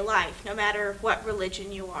everyday life, no matter what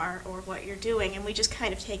religion you are or what you're doing, and we just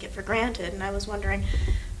kind of take it for granted. And I was wondering,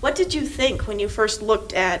 what did you think when you first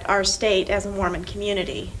looked at our state as a Mormon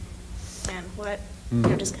community? And what,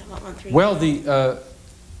 just kind of what went through Well, your mind?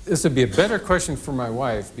 this would be a better question for my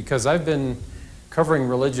wife, because I've been covering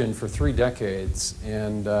religion for 3 decades,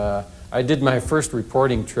 and I did my first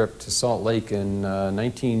reporting trip to Salt Lake in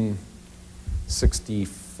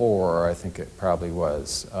 1964, I think it probably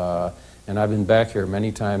was. And I've been back here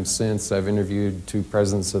many times since. I've interviewed 2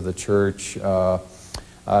 presidents of the church.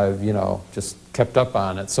 I've, just kept up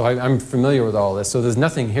on it. So I'm familiar with all this. So there's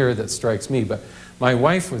nothing here that strikes me. But my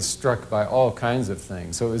wife was struck by all kinds of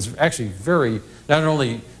things. So it was actually not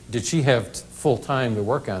only did she have full time to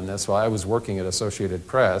work on this while I was working at Associated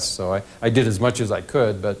Press, so I did as much as I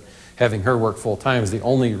could, but having her work full time is the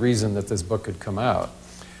only reason that this book could come out.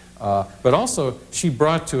 But also, she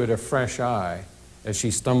brought to it a fresh eye as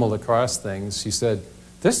she stumbled across things. She said,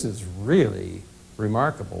 "This is really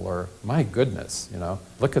remarkable," or "My goodness,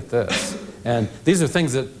 look at this." And these are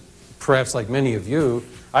things that, perhaps like many of you,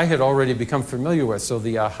 I had already become familiar with, so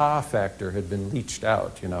the aha factor had been leached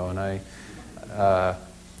out, and I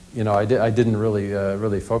didn't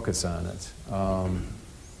really focus on it. I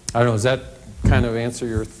don't know, does that kind of answer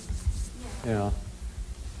your,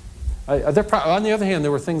 on the other hand,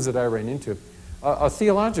 there were things that I ran into. A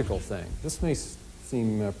theological thing. This may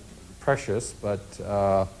seem precious, but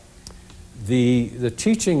the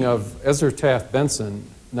teaching of Ezra Taft Benson,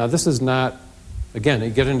 now this is not, again, you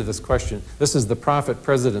get into this question, this is the prophet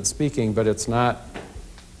president speaking, but it's not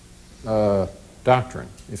doctrine,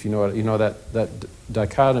 if you know that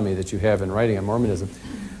dichotomy that you have in writing on Mormonism,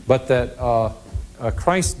 but that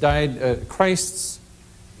Christ's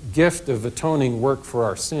gift of atoning work for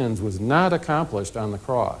our sins was not accomplished on the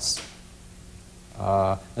cross.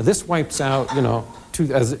 This wipes out,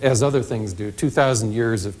 as other things do, 2,000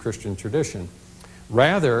 years of Christian tradition.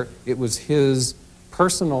 Rather, it was his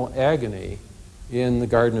personal agony in the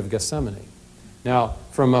Garden of Gethsemane. Now,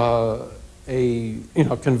 from a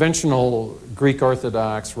conventional Greek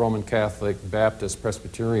Orthodox, Roman Catholic, Baptist,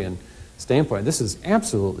 Presbyterian standpoint, this is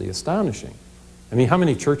absolutely astonishing. I mean, how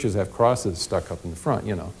many churches have crosses stuck up in the front,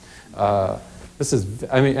 and I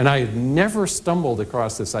had never stumbled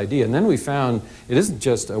across this idea. And then we found it isn't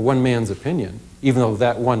just a one man's opinion, even though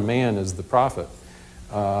that one man is the prophet.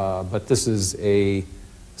 But this is a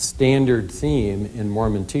standard theme in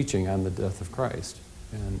Mormon teaching on the death of Christ.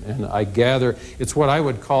 And I gather it's what I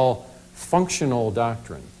would call functional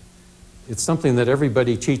doctrine. It's something that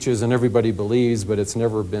everybody teaches and everybody believes, but it's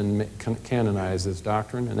never been canonized as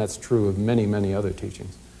doctrine, and that's true of many, many other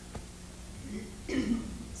teachings. Let's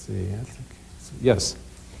see, I think. Yes?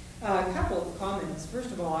 A couple of comments.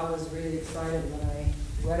 First of all, I was really excited when I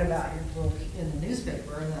read about your book in the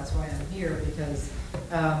newspaper, and that's why I'm here, because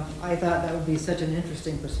I thought that would be such an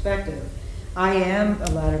interesting perspective. I am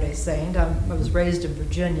a Latter-day Saint. I was raised in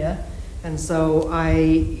Virginia, and so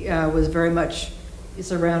I was very much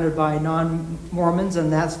surrounded by non-Mormons,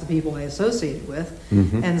 and that's the people I associated with.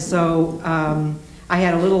 Mm-hmm. And so I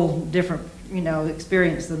had a little different,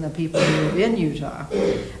 experience than the people who live in Utah.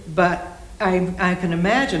 But I can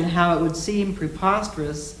imagine how it would seem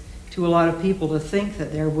preposterous to a lot of people to think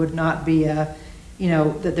that there would not be that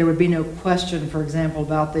there would be no question, for example,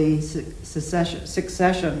 about the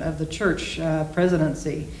succession of the church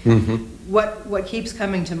presidency. Mm-hmm. What keeps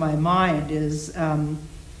coming to my mind is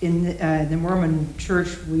in the Mormon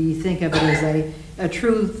church, we think of it as a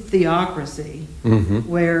true theocracy, mm-hmm.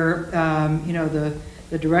 where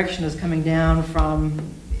the direction is coming down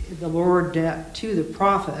from the Lord to the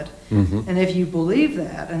prophet. Mm-hmm. And if you believe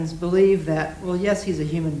that, and believe that, well, yes, he's a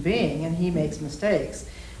human being and he makes mistakes,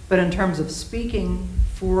 but in terms of speaking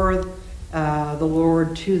for the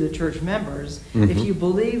Lord to the church members, mm-hmm. if you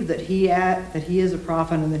believe that he is a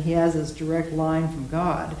prophet and that he has this direct line from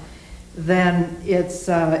God, then it's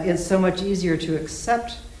so much easier to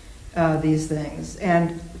accept these things.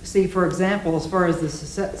 And see, for example, as far as the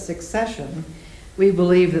succession, we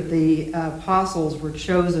believe that the apostles were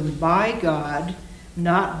chosen by God,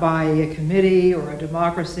 not by a committee or a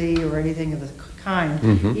democracy or anything of the kind,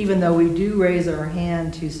 mm-hmm. even though we do raise our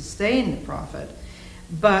hand to sustain the prophet.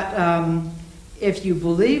 But if you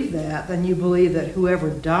believe that, then you believe that whoever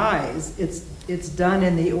dies, it's done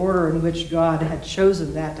in the order in which God had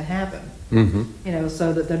chosen that to happen. Mm-hmm.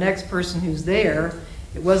 So that the next person who's there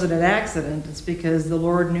it wasn't an accident. It's because the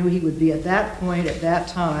Lord knew he would be at that point, at that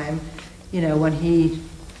time, when he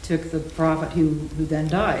took the prophet who then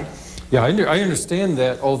died. Yeah, I understand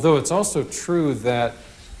that, although it's also true that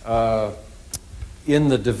in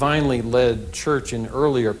the divinely led church in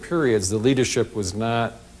earlier periods, the leadership was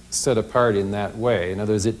not set apart in that way. In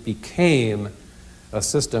other words, it became a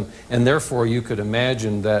system, and therefore you could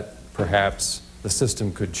imagine that perhaps the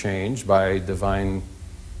system could change by divine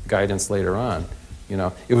guidance later on.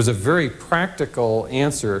 It was a very practical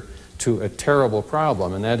answer to a terrible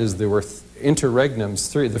problem, and that is there were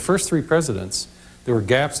interregnums, the first 3 presidents, there were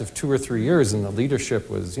gaps of 2 or 3 years, and the leadership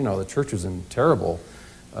was, the church was in terrible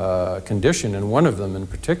condition, and one of them in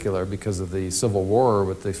particular because of the Civil War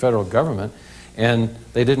with the federal government, and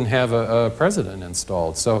they didn't have a president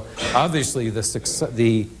installed. So obviously if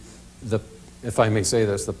I may say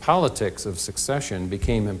this, the politics of succession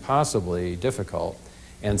became impossibly difficult,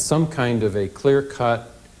 and some kind of a clear-cut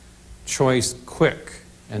choice, quick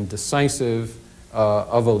and decisive,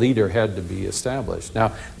 of a leader had to be established.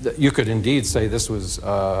 Now, you could indeed say this was,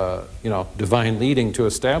 divine leading to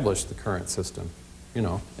establish the current system,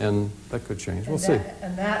 and that could change. We'll see.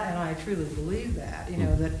 And I truly believe that,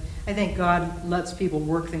 that I think God lets people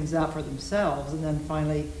work things out for themselves, and then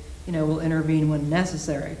finally, will intervene when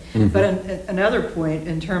necessary. Mm-hmm. But another point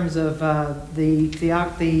in terms of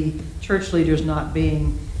the church leaders not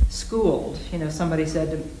being schooled, somebody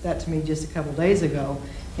said that to me just a couple days ago.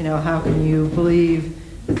 How can you believe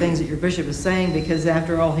the things that your bishop is saying, because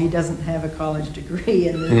after all, he doesn't have a college degree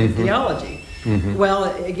in theology. Mm-hmm.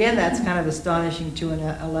 Well, again, that's kind of astonishing to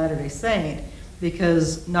a Latter-day Saint,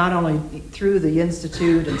 because not only through the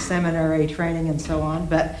institute and seminary training and so on,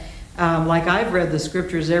 but like I've read the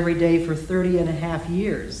scriptures every day for 30.5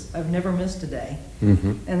 years. I've never missed a day.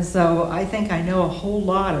 Mm-hmm. And so I think I know a whole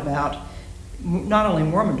lot about not only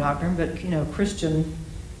Mormon doctrine, but Christian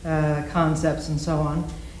concepts and so on.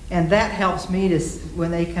 And that helps me to,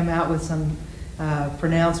 when they come out with some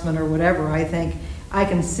pronouncement or whatever, I think I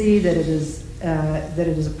can see that it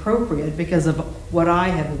is appropriate because of what I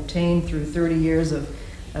have obtained through 30 years of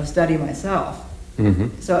study myself.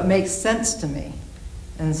 Mm-hmm. So it makes sense to me.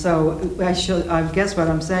 And so I guess what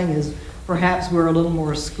I'm saying is perhaps we're a little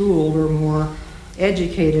more schooled or more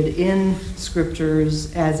educated in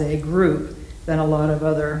scriptures as a group than a lot of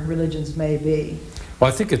other religions may be. Well,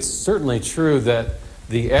 I think it's certainly true that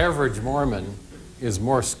the average Mormon is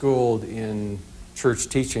more schooled in church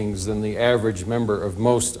teachings than the average member of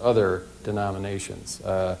most other denominations.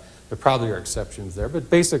 There probably are exceptions there, but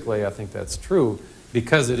basically I think that's true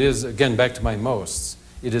because it is, again, back to my mosts,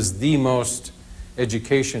 it is the most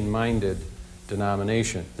education-minded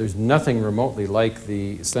denomination. There's nothing remotely like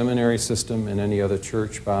the seminary system in any other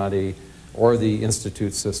church body or the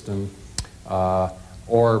institute system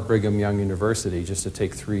or Brigham Young University, just to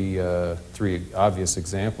take three obvious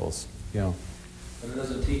examples. And it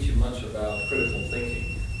doesn't teach you much about critical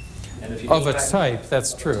thinking. And if you of its type,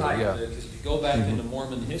 that's true, yeah. Because if you go back into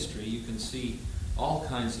Mormon history, you can see all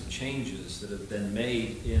kinds of changes that have been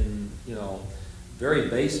made in, very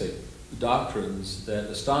basic doctrines that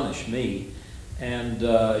astonish me. And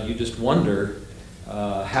you just wonder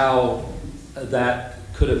how that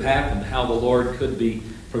could have happened, how the Lord could be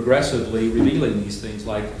progressively revealing these things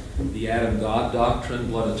like the Adam-God doctrine,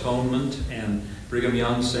 blood atonement, and Brigham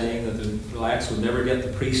Young saying that the blacks would never get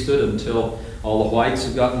the priesthood until all the whites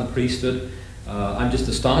have gotten the priesthood. I'm just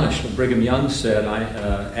astonished when Brigham Young said,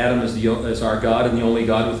 Adam is our God and the only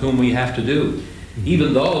God with whom we have to do.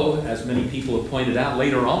 Even though, as many people have pointed out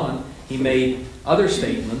later on, he made other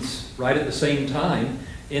statements right at the same time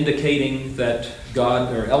indicating that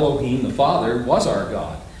God, or Elohim, the Father, was our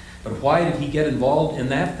God. But why did he get involved in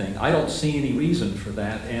that thing? I don't see any reason for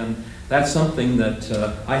that, and that's something that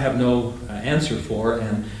I have no answer for,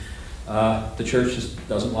 and the church just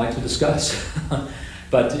doesn't like to discuss.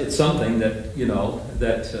 But it's something that,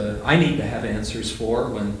 that I need to have answers for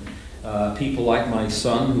when people like my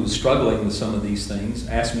son, who's struggling with some of these things,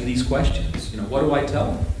 ask me these questions. What do I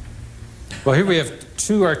tell them? Well, here we have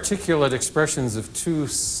two articulate expressions of two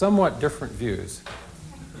somewhat different views,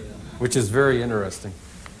 which is very interesting.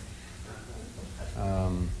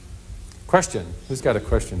 Question. Who's got a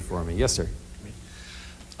question for me? Yes, sir.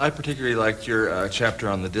 I particularly liked your chapter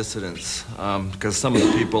on the dissidents because some of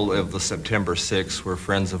the people of the September 6 were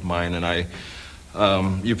friends of mine, and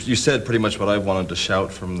you said pretty much what I wanted to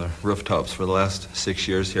shout from the rooftops for the last 6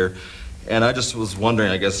 years here. And I just was wondering,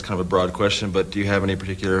 I guess kind of a broad question, but do you have any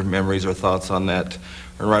particular memories or thoughts on that?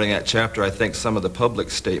 In writing that chapter, I think some of the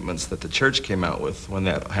public statements that the church came out with when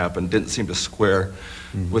that happened didn't seem to square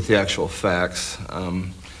with the actual facts,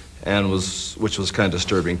 which was kind of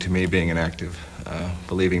disturbing to me, being an active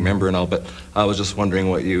believing member and all, but I was just wondering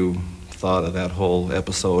what you thought of that whole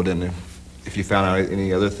episode, and if you found out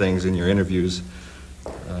any other things in your interviews,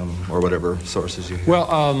 or whatever sources you have.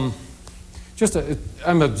 Well,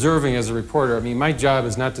 I'm observing as a reporter. I mean, my job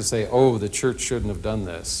is not to say, oh, the church shouldn't have done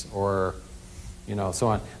this, or, you know, so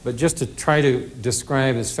on, but just to try to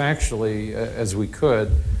describe as factually as we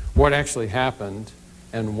could what actually happened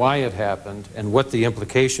and why it happened and what the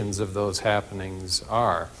implications of those happenings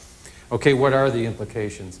are. Okay, what are the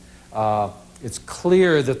implications? It's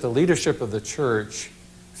clear that the leadership of the church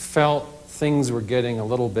felt things were getting a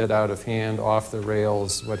little bit out of hand, off the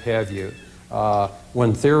rails, what have you.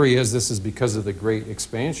 One theory is this is because of the great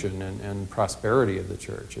expansion and prosperity of the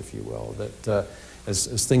church, if you will, that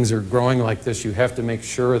as things are growing like this, you have to make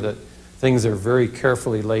sure that things are very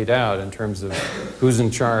carefully laid out in terms of who's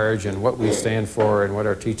in charge and what we stand for and what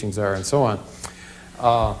our teachings are and so on.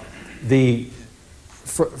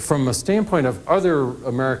 From a standpoint of other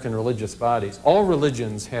American religious bodies, all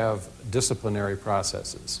religions have disciplinary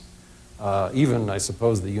processes. Even, I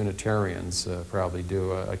suppose, the Unitarians probably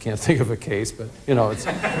do. I can't think of a case, but, you know,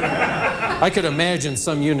 I could imagine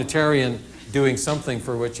some Unitarian doing something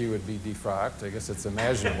for which he would be defrocked. I guess it's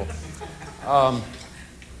imaginable.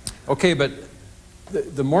 Okay, but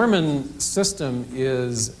the Mormon system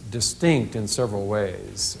is distinct in several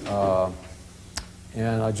ways,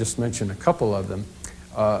 and I'll just mention a couple of them.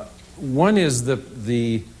 One is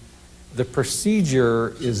the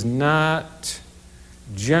procedure is not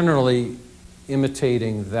generally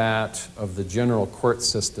imitating that of the general court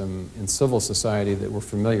system in civil society that we're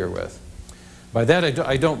familiar with. By that,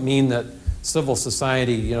 I don't mean that civil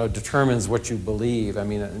society, you know, determines what you believe. I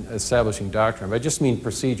mean, establishing doctrine. But I just mean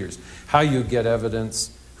procedures. How you get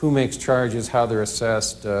evidence, who makes charges, how they're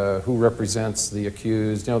assessed, who represents the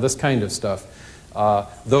accused, you know, this kind of stuff.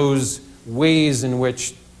 Those ways in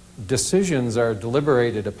which decisions are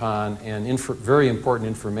deliberated upon and very important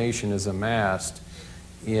information is amassed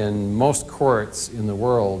in most courts in the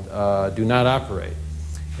world do not operate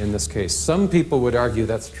in this case. Some people would argue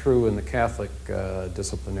that's true in the Catholic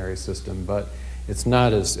disciplinary system, but it's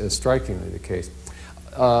not as strikingly the case.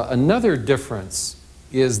 Another difference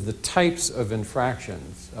is the types of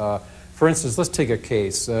infractions. For instance, let's take a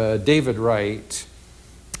case. David Wright,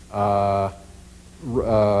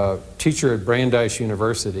 teacher at Brandeis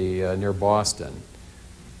University near Boston,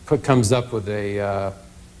 comes up with a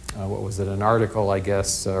what was it, an article, I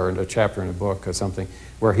guess, or a chapter in a book or something,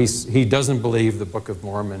 where he doesn't believe the Book of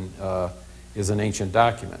Mormon is an ancient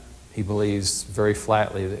document. He believes very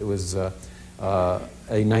flatly that it was a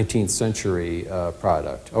 19th century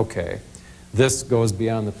product. Okay, this goes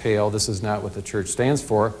beyond the pale. This is not what the church stands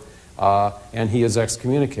for, and he is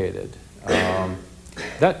excommunicated.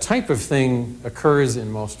 That type of thing occurs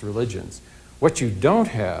in most religions. What you don't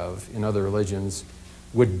have in other religions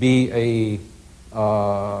would be a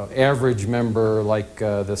average member like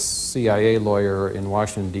this CIA lawyer in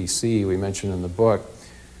Washington, D.C. we mentioned in the book,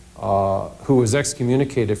 who was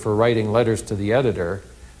excommunicated for writing letters to the editor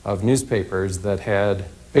of newspapers that had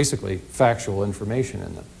basically factual information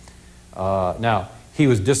in them. Now, he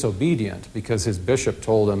was disobedient because his bishop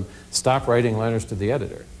told him, stop writing letters to the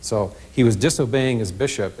editor. So he was disobeying his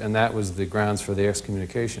bishop, and that was the grounds for the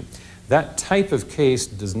excommunication. That type of case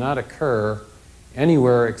does not occur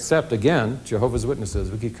anywhere except, again, Jehovah's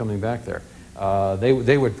Witnesses. We keep coming back there.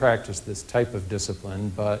 They would practice this type of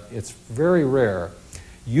discipline, but it's very rare.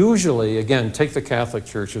 Usually, again, take the Catholic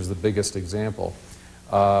Church as the biggest example.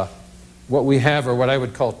 What we have are what I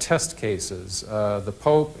would call test cases. The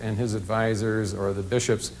Pope and his advisors or the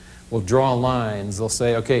bishops will draw lines. They'll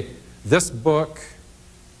say, okay, this book,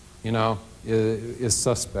 you know, is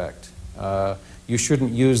suspect. You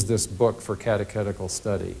shouldn't use this book for catechetical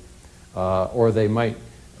study. Or they might,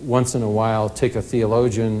 once in a while, take a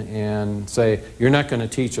theologian and say, you're not going to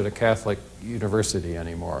teach at a Catholic university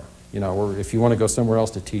anymore. You know, or if you want to go somewhere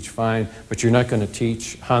else to teach, fine, but you're not going to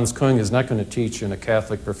teach, Hans Kung is not going to teach in a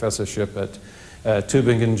Catholic professorship at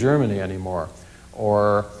Tübingen, Germany anymore.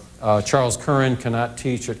 Or Charles Curran cannot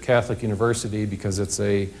teach at Catholic University because it's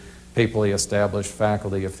a papally established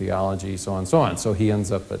faculty of theology, so on and so on. So he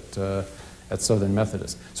ends up at Southern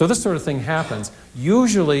Methodist. So this sort of thing happens.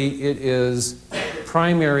 Usually it is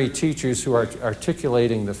primary teachers who are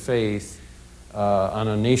articulating the faith on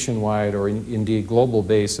a nationwide or indeed global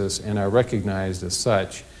basis and are recognized as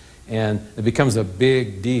such. And it becomes a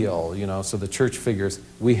big deal, you know, so the church figures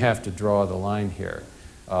we have to draw the line here.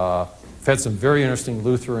 I've had some very interesting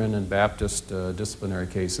Lutheran and Baptist disciplinary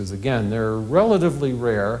cases. Again, they're relatively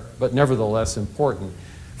rare, but nevertheless important.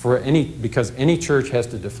 Because any church has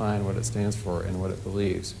to define what it stands for and what it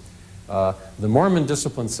believes. The Mormon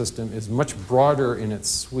discipline system is much broader in its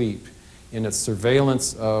sweep, in its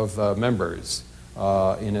surveillance of members,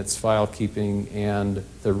 in its file keeping, and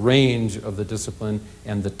the range of the discipline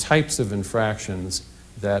and the types of infractions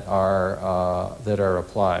that are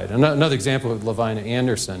applied. Another example of Levina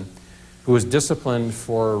Anderson, who was disciplined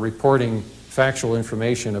for reporting factual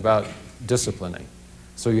information about disciplining.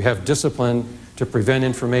 So you have discipline to prevent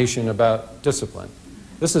information about discipline.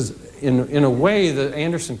 This is, in a way, the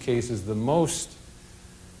Anderson case is the most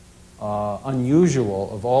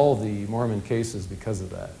unusual of all the Mormon cases because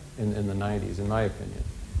of that in the 90s, in my opinion.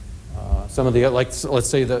 Some of the, like, let's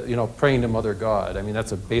say that, you know, praying to Mother God. I mean,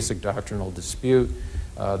 that's a basic doctrinal dispute.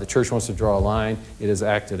 The church wants to draw a line. It has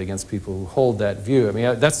acted against people who hold that view. I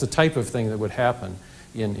mean, that's the type of thing that would happen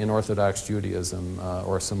in Orthodox Judaism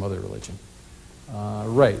or some other religion.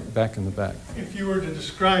 Right, back in the back. If you were to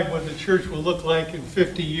describe what the church will look like in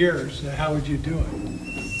 50 years, how would you do it?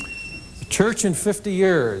 The church in 50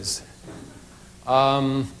 years.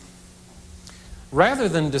 Rather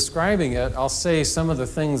than describing it, I'll say some of the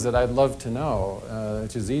things that I'd love to know,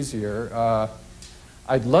 which is easier.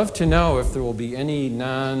 I'd love to know if there will be any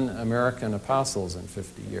non-American apostles in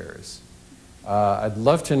 50 years. I'd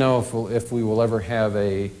love to know if we will ever have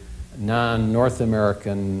a non-North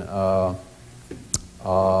American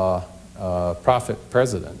prophet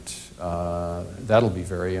president. That'll be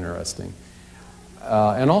very interesting.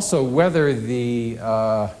 And also whether the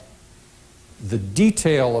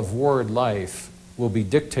detail of ward life will be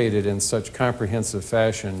dictated in such comprehensive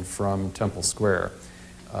fashion from Temple Square,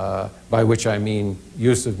 by which I mean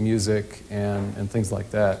use of music and things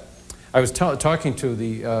like that. I was talking to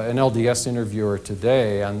an LDS interviewer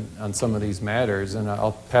today on some of these matters, and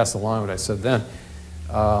I'll pass along what I said then.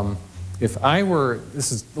 If I were,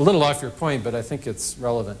 this is a little off your point, but I think it's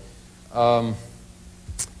relevant.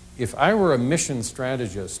 If I were a mission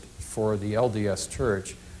strategist for the LDS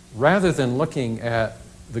Church, rather than looking at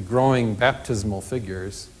the growing baptismal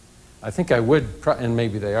figures, I think I would, and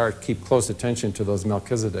maybe they are, keep close attention to those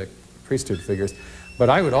Melchizedek priesthood figures, but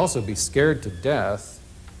I would also be scared to death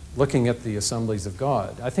looking at the Assemblies of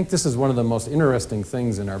God. I think this is one of the most interesting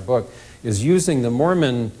things in our book, is using the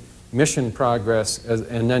Mormon mission progress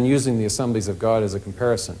and then using the Assemblies of God as a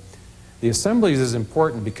comparison. The Assemblies is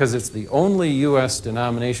important because it's the only U.S.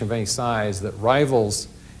 denomination of any size that rivals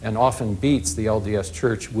and often beats the LDS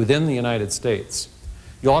Church within the United States.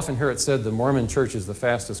 You'll often hear it said the Mormon Church is the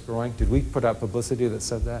fastest growing. Did we put out publicity that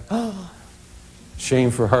said that?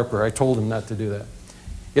 Shame for Harper. I told him not to do that.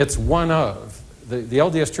 It's one of, the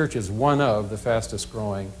LDS Church is one of the fastest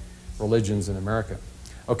growing religions in America.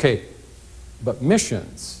 Okay, but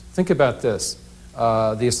missions. Think about this.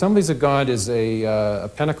 The Assemblies of God is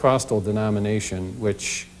a Pentecostal denomination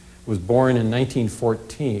which was born in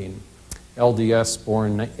 1914. LDS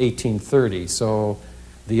born in 1830. So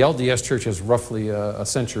the LDS Church has roughly a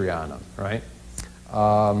century on them, right?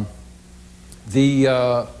 The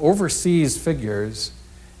overseas figures,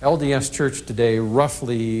 LDS Church today,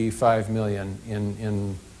 roughly 5 million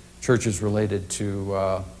in churches related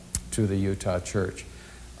to the Utah Church.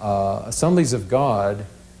 Assemblies of God,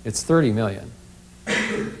 it's 30 million.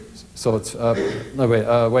 So it's, no, wait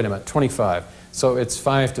a minute, 25. So it's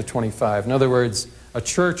 5 to 25. In other words, a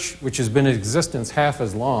church which has been in existence half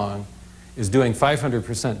as long is doing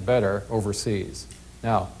 500% better overseas.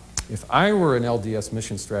 Now, if I were an LDS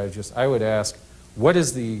mission strategist, I would ask, what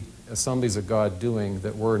is the Assemblies of God doing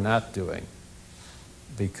that we're not doing?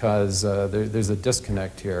 Because there's a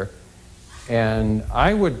disconnect here. And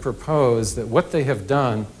I would propose that what they have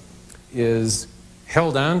done is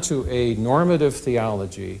held on to a normative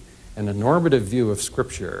theology and a normative view of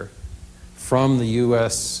Scripture from the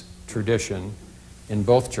U.S. tradition in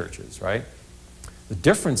both churches, right? The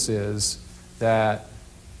difference is that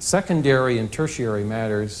secondary and tertiary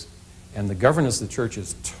matters and the governance of the church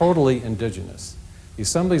is totally indigenous. The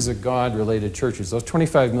Assemblies of God related churches, those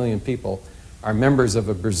 25 million people, are members of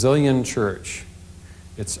a Brazilian church.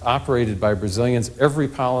 It's operated by Brazilians. Every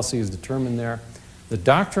policy is determined there. The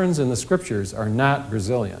doctrines and the scriptures are not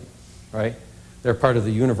Brazilian, right? They're part of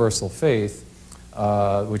the universal faith,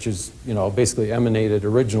 which is, you know, basically emanated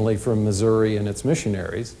originally from Missouri and its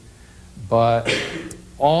missionaries. But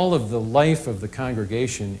all of the life of the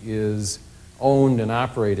congregation is owned and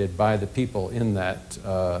operated by the people in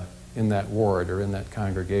that ward or in that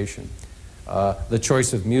congregation. The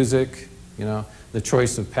choice of music, you know, the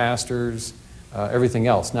choice of pastors, everything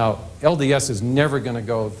else. Now, LDS is never going to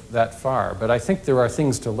go that far, but I think there are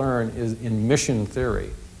things to learn in mission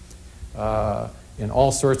theory, in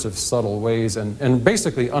all sorts of subtle ways and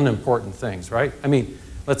basically unimportant things, right? I mean,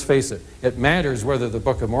 let's face it, it matters whether the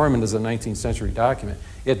Book of Mormon is a 19th century document.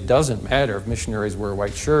 It doesn't matter if missionaries wear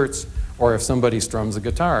white shirts or if somebody strums a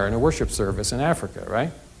guitar in a worship service in Africa,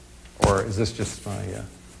 right? Or is this just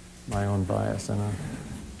my own bias?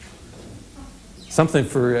 Something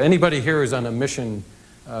for anybody here who's on a mission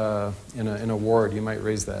in a ward, you might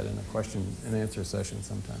raise that in a question and answer session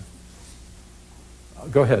sometime.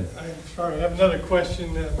 Go ahead. I'm sorry, I have another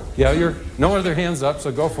question. Yeah, no other hands up,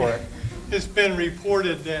 so go for it. It's been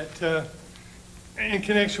reported that in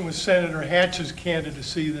connection with Senator Hatch's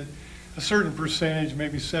candidacy that a certain percentage,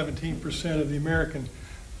 maybe 17% of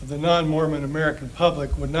the non-Mormon American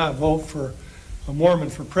public would not vote for a Mormon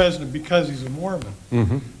for president because he's a Mormon.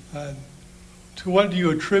 Mm-hmm. To what do you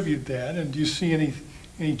attribute that, and do you see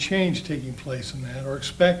any change taking place in that, or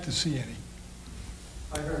expect to see any?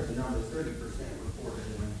 I heard the number 30% reported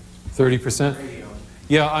in 30%? radio.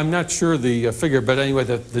 Yeah, I'm not sure the figure, but anyway,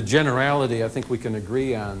 the generality, I think we can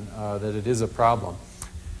agree on that it is a problem.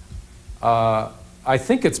 I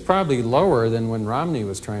think it's probably lower than when Romney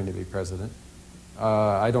was trying to be president.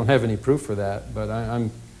 I don't have any proof for that, but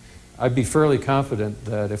I'd be fairly confident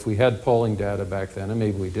that if we had polling data back then, and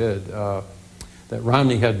maybe we did, that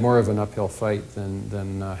Romney had more of an uphill fight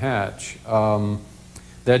than Hatch.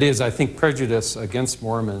 That is, I think prejudice against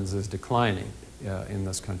Mormons is declining in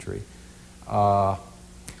this country.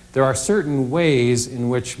 There are certain ways in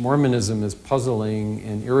which Mormonism is puzzling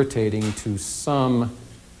and irritating to some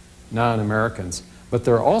non-Americans, but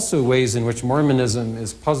there are also ways in which Mormonism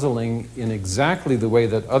is puzzling in exactly the way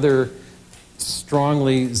that other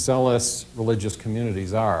strongly zealous religious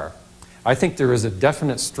communities are. I think there is a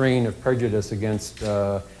definite strain of prejudice against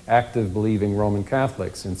active believing Roman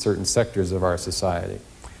Catholics in certain sectors of our society.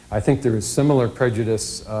 I think there is similar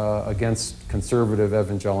prejudice against conservative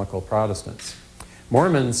evangelical Protestants.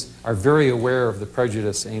 Mormons are very aware of the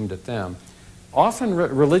prejudice aimed at them. Often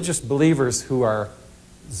religious believers who are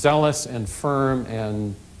zealous and firm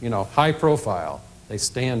and, high profile, they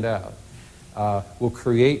stand out, will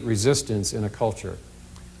create resistance in a culture.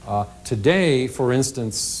 Today, for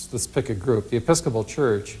instance, let's pick a group. The Episcopal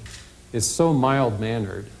Church is so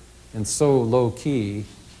mild-mannered and so low-key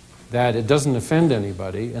that it doesn't offend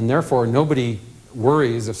anybody, and therefore nobody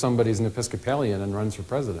worries if somebody's an Episcopalian and runs for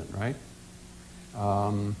president, right?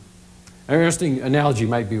 An interesting analogy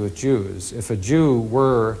might be with Jews. If a Jew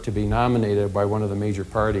were to be nominated by one of the major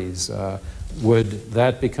parties, would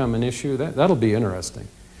that become an issue? That'll be interesting.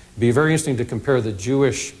 It'd be very interesting to compare the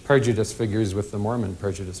Jewish prejudice figures with the Mormon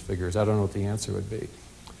prejudice figures. I don't know what the answer would be.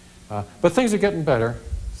 But things are getting better.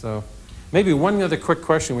 So maybe one other quick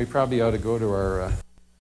question. We probably ought to go to our